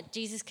midst of that,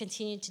 Jesus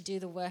continued to do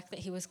the work that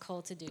he was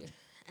called to do.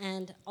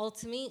 And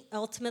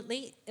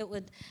ultimately, it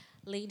would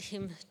lead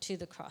him to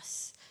the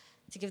cross,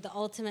 to give the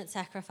ultimate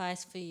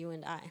sacrifice for you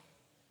and I.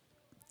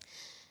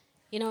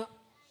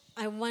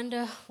 I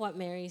wonder what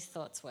Mary's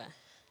thoughts were.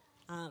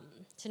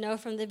 To know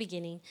from the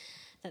beginning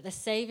that the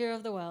Savior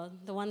of the world,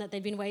 the one that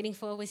they'd been waiting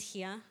for, was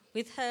here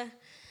with her,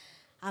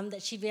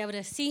 that she'd be able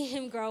to see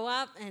him grow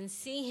up and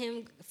see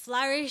him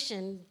flourish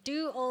and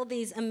do all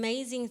these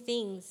amazing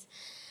things.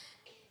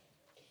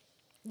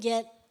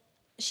 Yet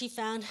she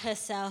found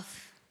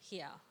herself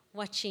here,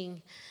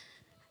 watching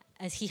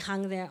as he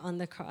hung there on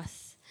the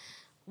cross,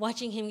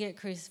 watching him get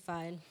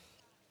crucified,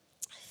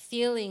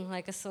 feeling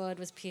like a sword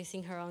was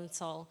piercing her own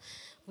soul,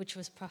 which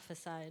was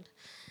prophesied.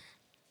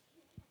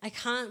 I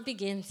can't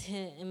begin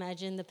to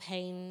imagine the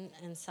pain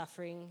and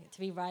suffering to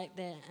be right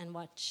there and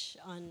watch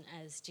on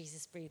as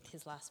Jesus breathed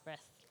his last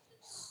breath.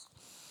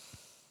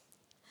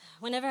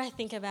 Whenever I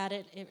think about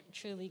it, it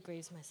truly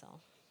grieves my soul.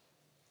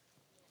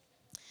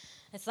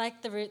 It's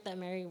like the route that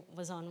Mary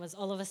was on was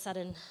all of a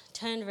sudden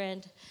turned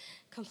red,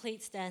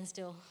 complete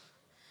standstill.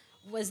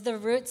 Was the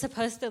route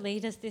supposed to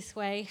lead us this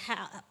way?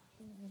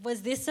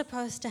 Was this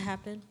supposed to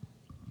happen?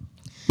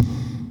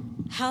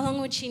 How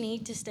long would she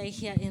need to stay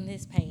here in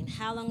this pain?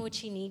 How long?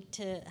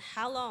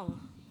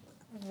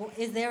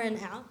 Is there an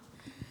out?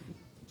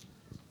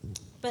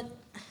 But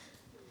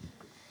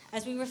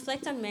as we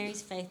reflect on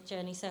Mary's faith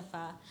journey so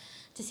far,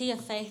 to see her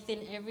faith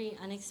in every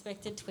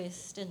unexpected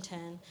twist and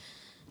turn,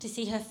 to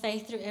see her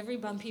faith through every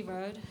bumpy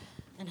road,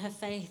 and her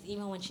faith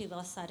even when she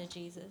lost sight of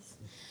Jesus,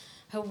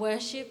 her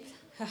worship,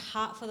 her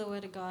heart for the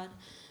Word of God,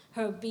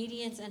 her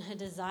obedience and her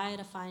desire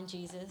to find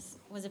Jesus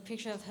was a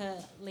picture of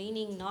her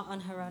leaning not on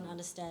her own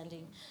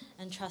understanding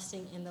and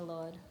trusting in the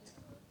Lord.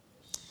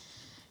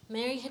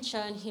 Mary had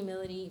shown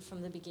humility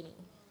from the beginning.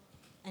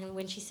 And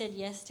when she said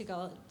yes to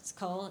God's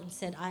call and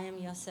said, I am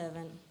your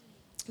servant,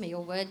 may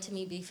your word to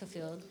me be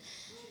fulfilled.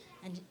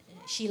 And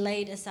she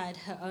laid aside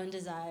her own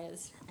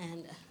desires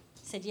and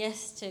said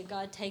yes to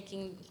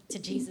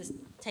Jesus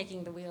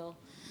taking the wheel,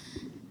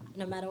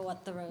 no matter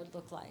what the road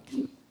looked like.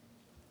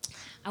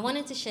 I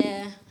wanted to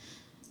share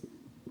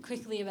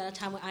quickly about a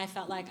time where I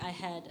felt like I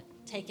had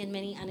taken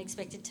many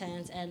unexpected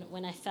turns, and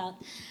when I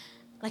felt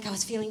like I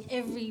was feeling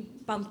every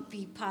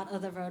bumpy part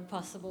of the road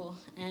possible,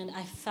 and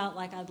I felt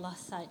like I'd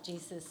lost sight of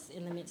Jesus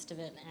in the midst of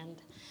it. And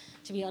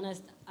to be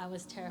honest, I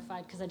was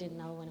terrified because I didn't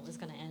know when it was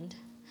going to end.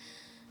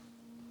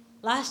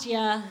 Last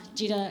year,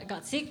 Judah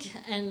got sick,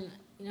 and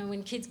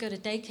when kids go to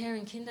daycare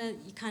and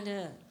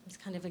kinder, it's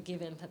kind of a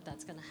given that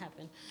that's going to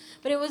happen.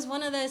 But it was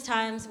one of those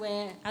times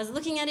where I was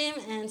looking at him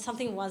and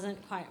something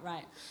wasn't quite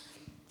right.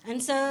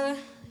 And so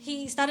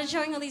he started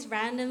showing all these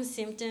random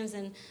symptoms,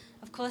 and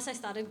of course I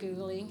started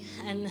Googling,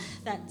 and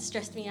that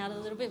stressed me out a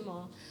little bit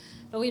more.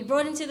 But we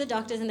brought him to the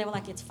doctors, and they were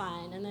like, it's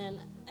fine. And then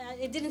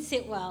it didn't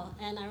sit well.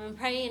 And I remember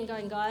praying and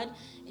going, God,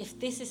 if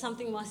this is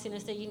something more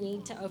sinister, you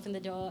need to open the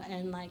door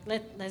and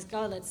let's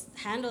go, let's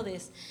handle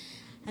this.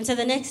 And so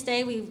the next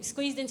day we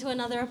squeezed into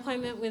another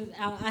appointment with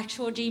our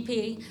actual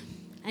GP,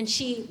 And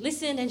she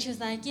listened and she was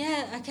like,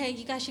 yeah, okay,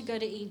 you guys should go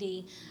to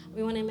ED.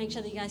 We want to make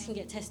sure that you guys can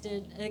get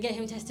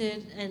him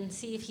tested and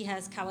see if he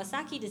has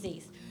Kawasaki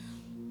disease.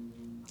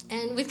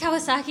 And with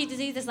Kawasaki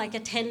disease, there's like a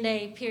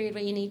 10-day period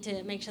where you need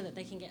to make sure that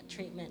they can get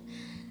treatment.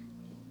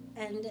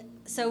 And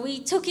so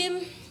we took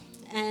him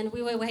and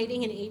we were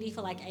waiting in ED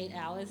for like 8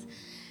 hours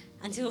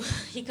until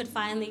he could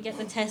finally get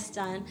the test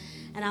done.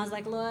 And I was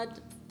like, Lord,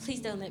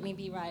 please don't let me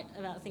be right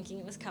about thinking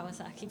it was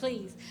Kawasaki,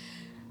 please.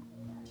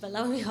 But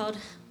lo and behold,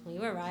 we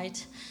were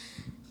right.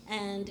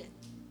 And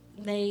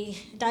they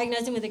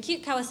diagnosed him with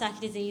acute Kawasaki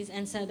disease,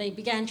 and so they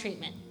began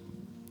treatment.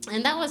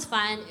 And that was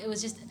fine. It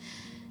was just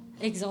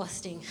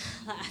exhausting.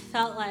 I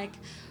felt like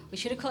we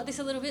should have caught this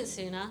a little bit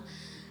sooner.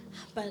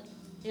 But,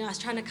 I was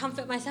trying to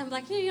comfort myself,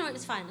 like,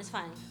 it's fine.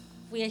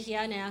 We are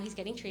here now. He's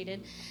getting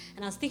treated.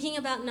 And I was thinking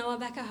about Noah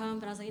back at home,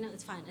 but I was like,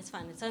 it's fine.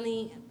 It's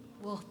only,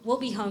 we'll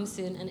be home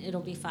soon, and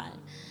it'll be fine.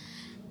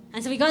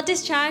 And so we got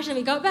discharged and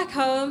we got back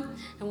home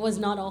and it was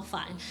not all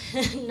fine.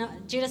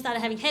 Judah started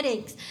having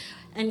headaches,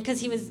 and because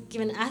he was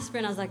given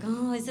aspirin, I was like,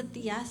 oh, is it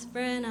the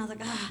aspirin? I was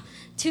like,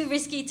 too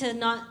risky to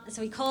not.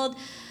 So we called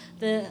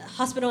the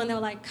hospital and they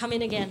were like, come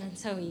in again. And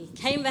so we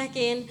came back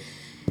in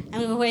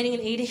and we were waiting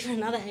in ED for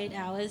another 8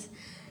 hours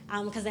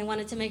because they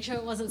wanted to make sure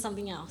it wasn't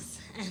something else.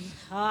 And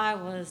I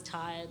was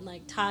tired.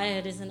 Like,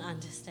 tired is an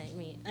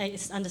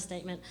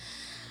understatement.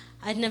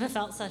 I'd never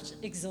felt such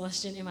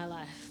exhaustion in my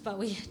life, but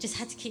we just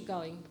had to keep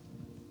going.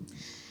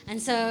 And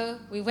so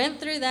we went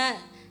through that,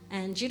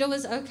 and Judah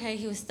was okay.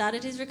 He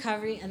started his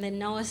recovery, and then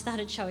Noah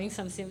started showing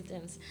some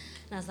symptoms.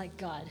 And I was like,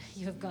 God,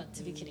 you have got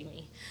to be kidding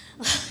me.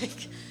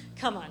 Like,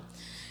 come on.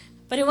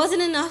 But it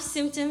wasn't enough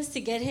symptoms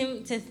to get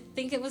him to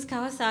think it was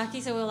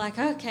Kawasaki, so we were like,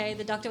 okay.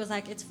 The doctor was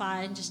like, it's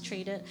fine, just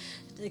treat it.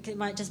 It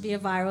might just be a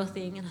viral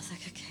thing. And I was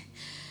like, okay.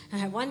 I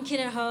had one kid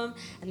at home,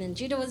 and then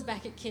Judah was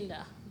back at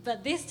kinder.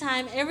 But this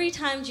time, every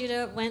time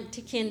Judah went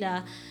to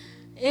kinder,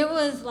 it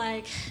was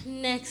like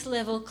next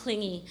level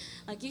clingy.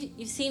 Like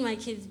you've seen my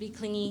kids be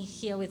clingy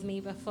here with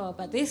me before,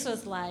 but this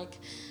was like,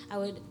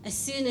 as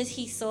soon as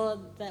he saw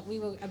that we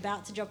were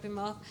about to drop him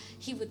off,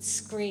 he would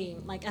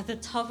scream like at the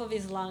top of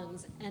his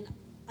lungs, and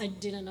I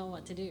didn't know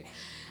what to do.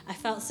 I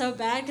felt so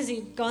bad because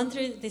he'd gone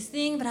through this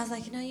thing, but I was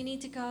like, you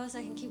need to go so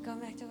I can keep going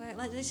back to work.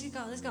 Like, let's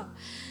go.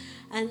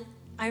 And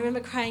I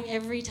remember crying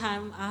every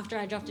time after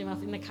I dropped him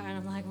off in the car, and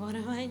I'm like, what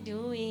am I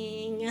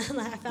doing? And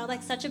I felt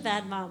like such a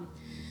bad mum.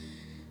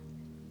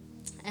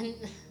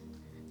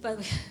 But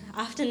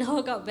after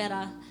Noah got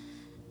better,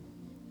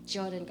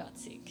 Jordan got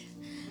sick.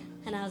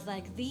 And I was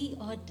like, the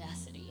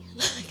audacity.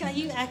 Like, are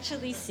you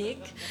actually sick?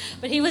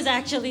 But he was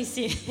actually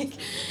sick.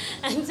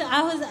 And so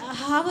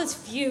I was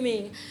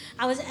fuming.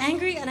 I was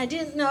angry, and I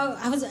didn't know.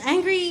 I was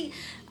angry.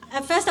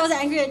 At first I was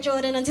angry at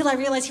Jordan until I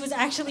realized he was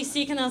actually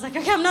sick, and I was like,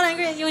 okay, I'm not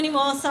angry at you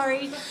anymore,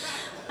 sorry.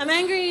 I'm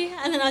angry,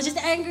 and then I was just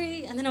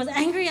angry, and then I was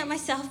angry at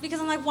myself because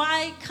I'm like,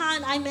 why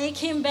can't I make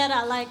him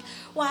better? Like,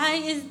 why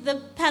is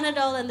the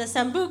Panadol and the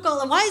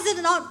Sambucol, and why is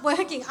it not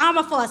working?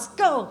 Armourforce,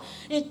 go!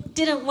 It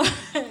didn't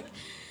work.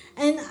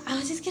 And I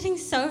was just getting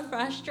so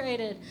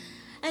frustrated.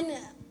 And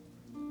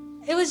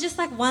it was just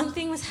like one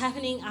thing was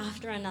happening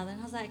after another. And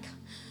I was like,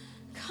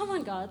 come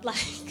on, God,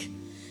 like,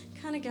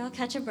 can't a girl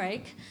catch a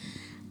break?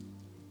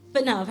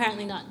 But no,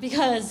 apparently not,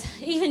 because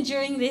even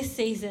during this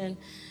season,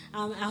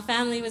 our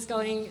family was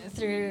going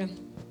through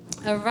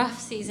a rough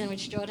season,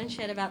 which Jordan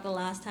shared about the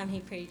last time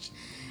he preached.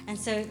 And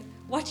so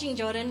watching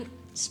Jordan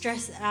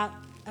stress out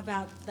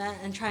about that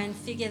and try and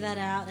figure that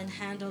out and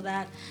handle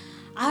that,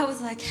 I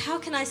was like, how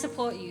can I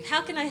support you?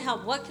 How can I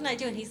help? What can I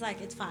do? And he's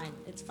like, it's fine.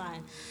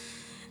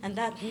 And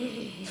that,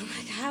 I'm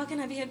like, how can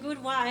I be a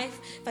good wife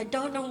if I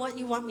don't know what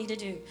you want me to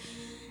do?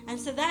 And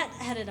so that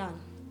added on.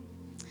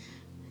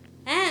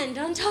 And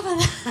on top of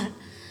that,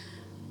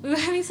 we were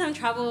having some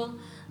trouble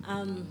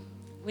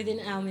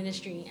within our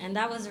ministry, and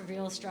that was a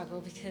real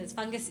struggle because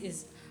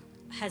Fungus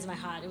has my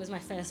heart. It was my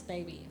first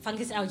baby.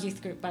 Fungus, our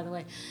youth group, by the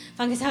way.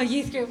 Fungus, our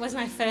youth group, was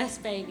my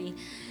first baby.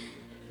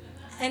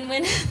 And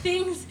when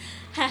things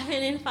happen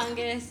in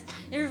Fungus,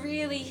 it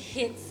really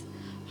hits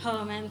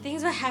home, and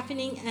things were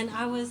happening, and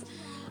I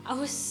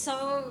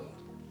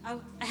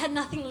had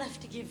nothing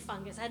left to give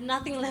Fungus. I had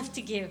nothing left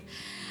to give.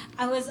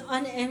 I was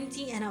on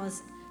empty, and I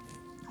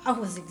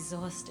was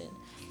exhausted.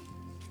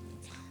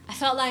 I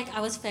felt like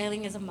I was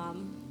failing as a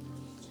mum.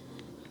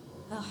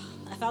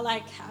 I felt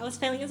like I was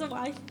failing as a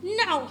wife.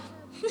 No!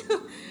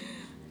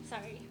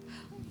 Sorry.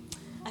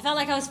 I felt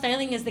like I was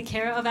failing as the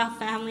carer of our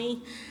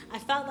family. I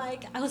felt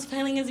like I was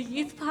failing as a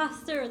youth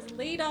pastor, as a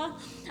leader.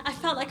 I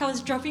felt like I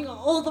was dropping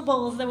all the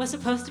balls that were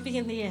supposed to be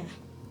in the air.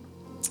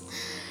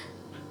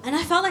 And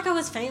I felt like I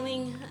was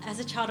failing as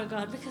a child of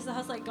God because I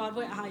was like, God,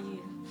 where are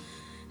you?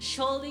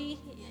 Surely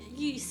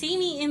you see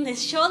me in this.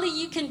 Surely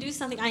you can do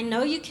something. I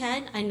know you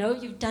can. I know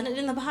you've done it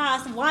in the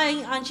past.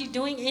 Why aren't you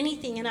doing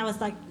anything? And I was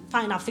like,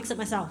 fine, I'll fix it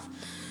myself.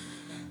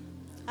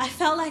 I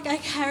felt like I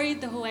carried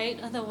the weight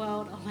of the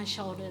world on my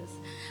shoulders.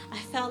 I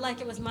felt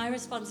like it was my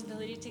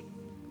responsibility to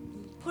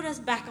put us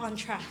back on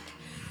track.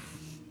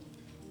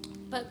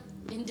 But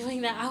in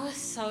doing that, I was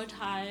so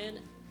tired.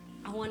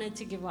 I wanted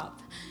to give up.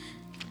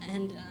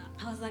 And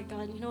I was like,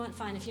 God, you know what,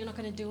 fine, if you're not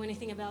going to do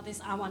anything about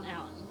this, I want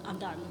out. I'm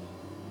done.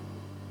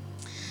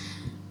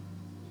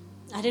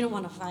 I didn't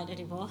want to fight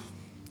anymore.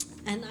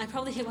 And I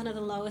probably hit one of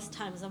the lowest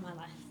times of my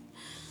life.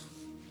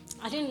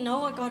 I didn't know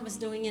what God was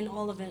doing in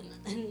all of it.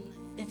 And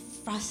it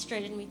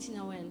frustrated me to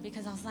no end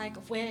because I was like,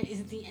 where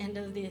is the end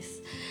of this?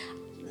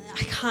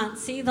 I can't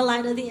see the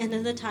light at the end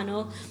of the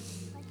tunnel.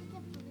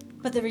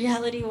 But the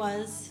reality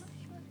was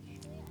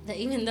that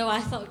even though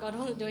I thought God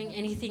wasn't doing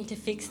anything to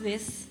fix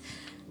this,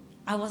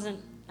 I wasn't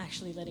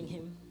actually letting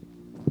him.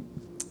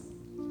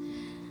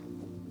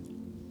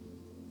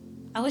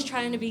 I was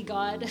trying to be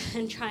God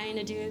and trying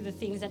to do the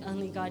things that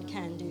only God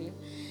can do.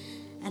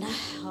 And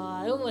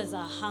it was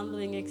a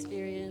humbling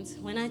experience.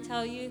 When I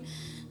tell you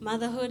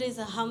motherhood is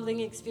a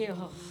humbling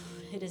experience,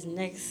 it is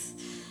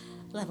next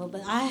level.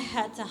 But I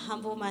had to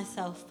humble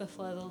myself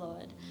before the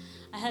Lord.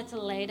 I had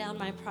to lay down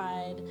my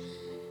pride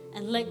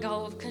and let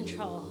go of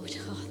control.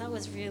 That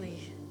was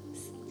really...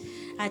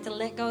 I had to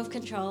let go of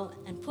control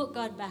and put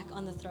God back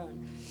on the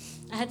throne.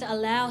 I had to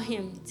allow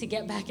him to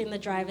get back in the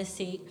driver's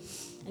seat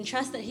and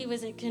trust that he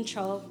was in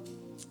control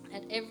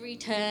at every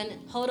turn,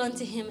 hold on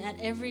to him at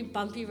every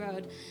bumpy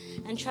road,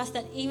 and trust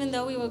that even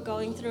though we were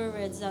going through a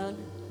red zone,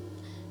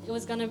 it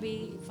was going to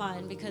be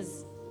fine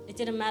because it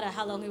didn't matter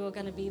how long we were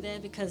going to be there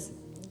because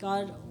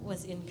God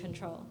was in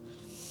control.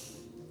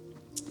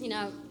 You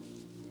know,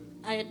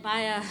 I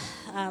admire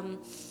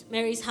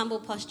Mary's humble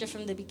posture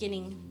from the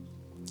beginning.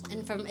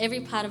 And from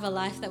every part of her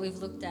life that we've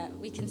looked at,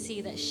 we can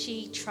see that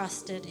she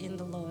trusted in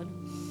the Lord.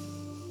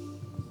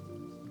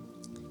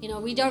 You know,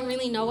 we don't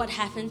really know what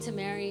happened to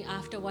Mary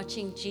after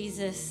watching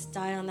Jesus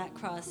die on that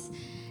cross,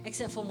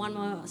 except for one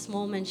more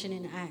small mention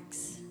in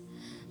Acts.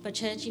 But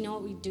church, you know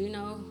what we do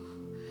know?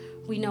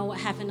 We know what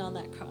happened on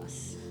that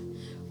cross.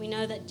 We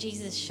know that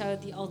Jesus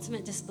showed the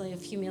ultimate display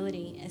of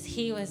humility as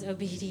he was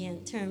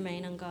obedient to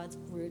remain on God's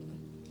word.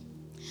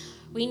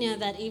 We know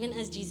that even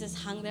as Jesus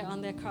hung there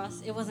on their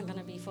cross, it wasn't going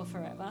to be for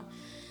forever.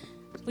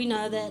 We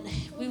know that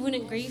we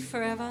wouldn't grieve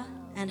forever,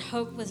 and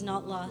hope was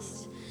not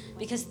lost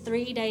because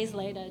 3 days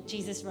later,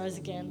 Jesus rose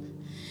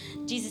again.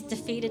 Jesus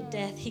defeated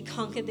death. He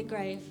conquered the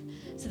grave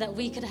so that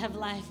we could have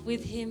life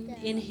with him,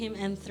 in him,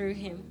 and through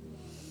him.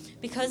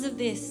 Because of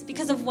this,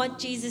 because of what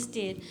Jesus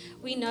did,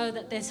 we know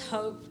that there's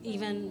hope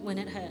even when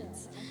it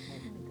hurts.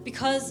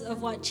 Because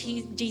of what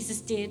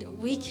Jesus did,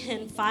 we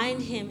can find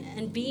him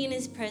and be in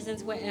his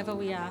presence wherever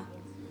we are.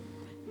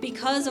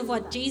 Because of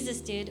what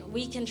Jesus did,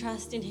 we can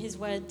trust in his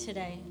word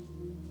today.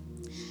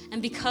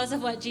 And because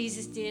of what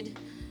Jesus did,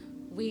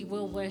 we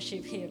will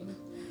worship him.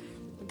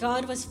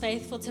 God was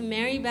faithful to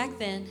Mary back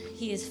then.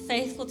 He is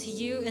faithful to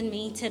you and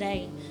me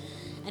today.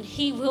 And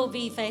he will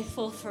be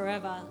faithful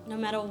forever, no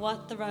matter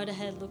what the road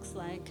ahead looks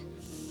like.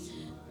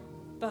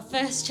 But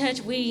first,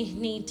 church, we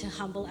need to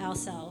humble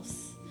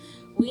ourselves.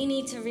 We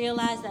need to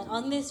realize that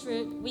on this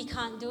route, we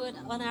can't do it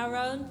on our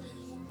own,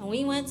 and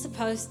we weren't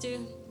supposed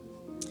to.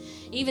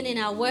 Even in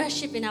our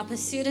worship, in our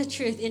pursuit of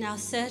truth, in our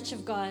search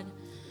of God,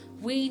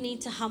 we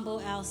need to humble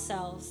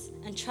ourselves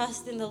and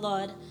trust in the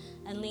Lord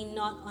and lean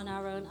not on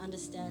our own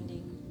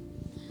understanding.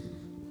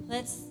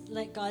 Let's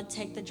let God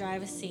take the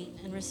driver's seat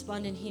and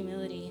respond in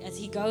humility as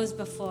he goes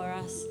before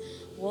us,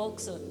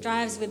 walks or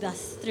drives with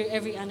us through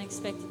every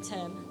unexpected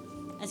turn,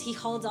 as he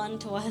holds on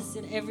to us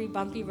in every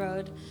bumpy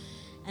road,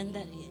 and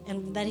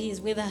that he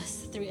is with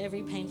us through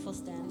every painful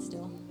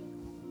standstill.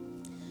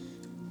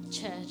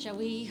 Church, are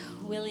we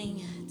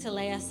willing to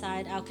lay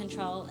aside our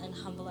control and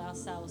humble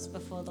ourselves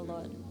before the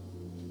Lord?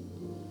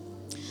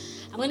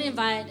 I'm going to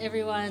invite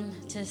everyone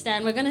to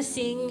stand. We're going to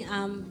sing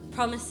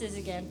Promises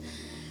again.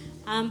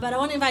 But I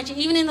want to invite you,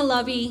 even in the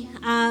lobby,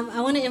 I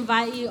want to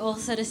invite you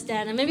also to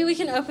stand. And maybe we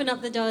can open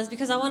up the doors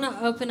because I want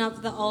to open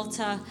up the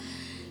altar.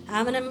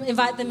 I'm going to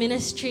invite the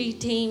ministry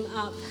team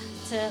up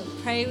to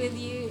pray with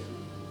you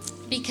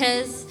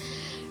because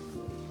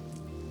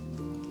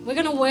we're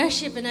going to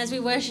worship, and as we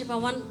worship, I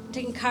want to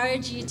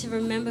encourage you to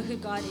remember who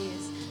God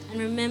is and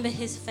remember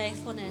his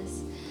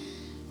faithfulness.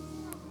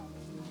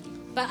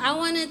 But I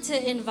wanted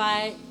to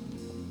invite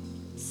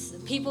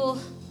people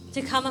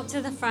to come up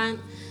to the front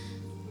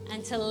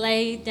and to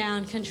lay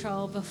down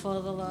control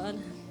before the Lord.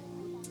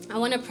 I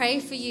want to pray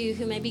for you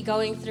who may be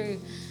going through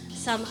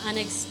some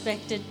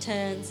unexpected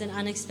turns and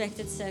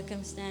unexpected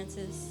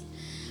circumstances.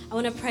 I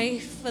want to pray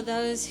for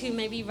those who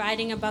may be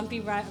riding a bumpy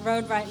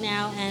road right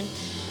now and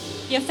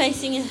you're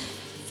facing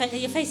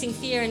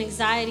fear and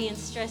anxiety and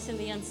stress and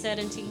the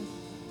uncertainty.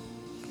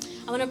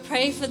 I want to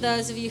pray for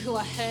those of you who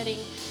are hurting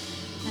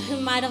and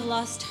who might have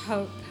lost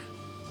hope.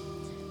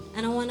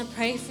 And I want to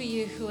pray for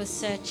you who are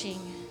searching.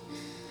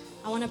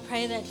 I want to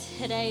pray that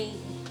today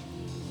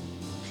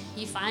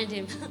you find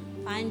him,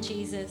 find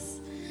Jesus.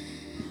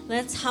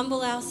 Let's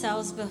humble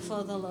ourselves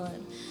before the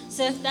Lord.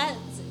 So if that's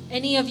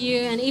any of you,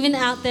 and even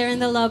out there in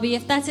the lobby,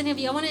 if that's any of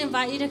you, I want to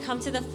invite you to come to the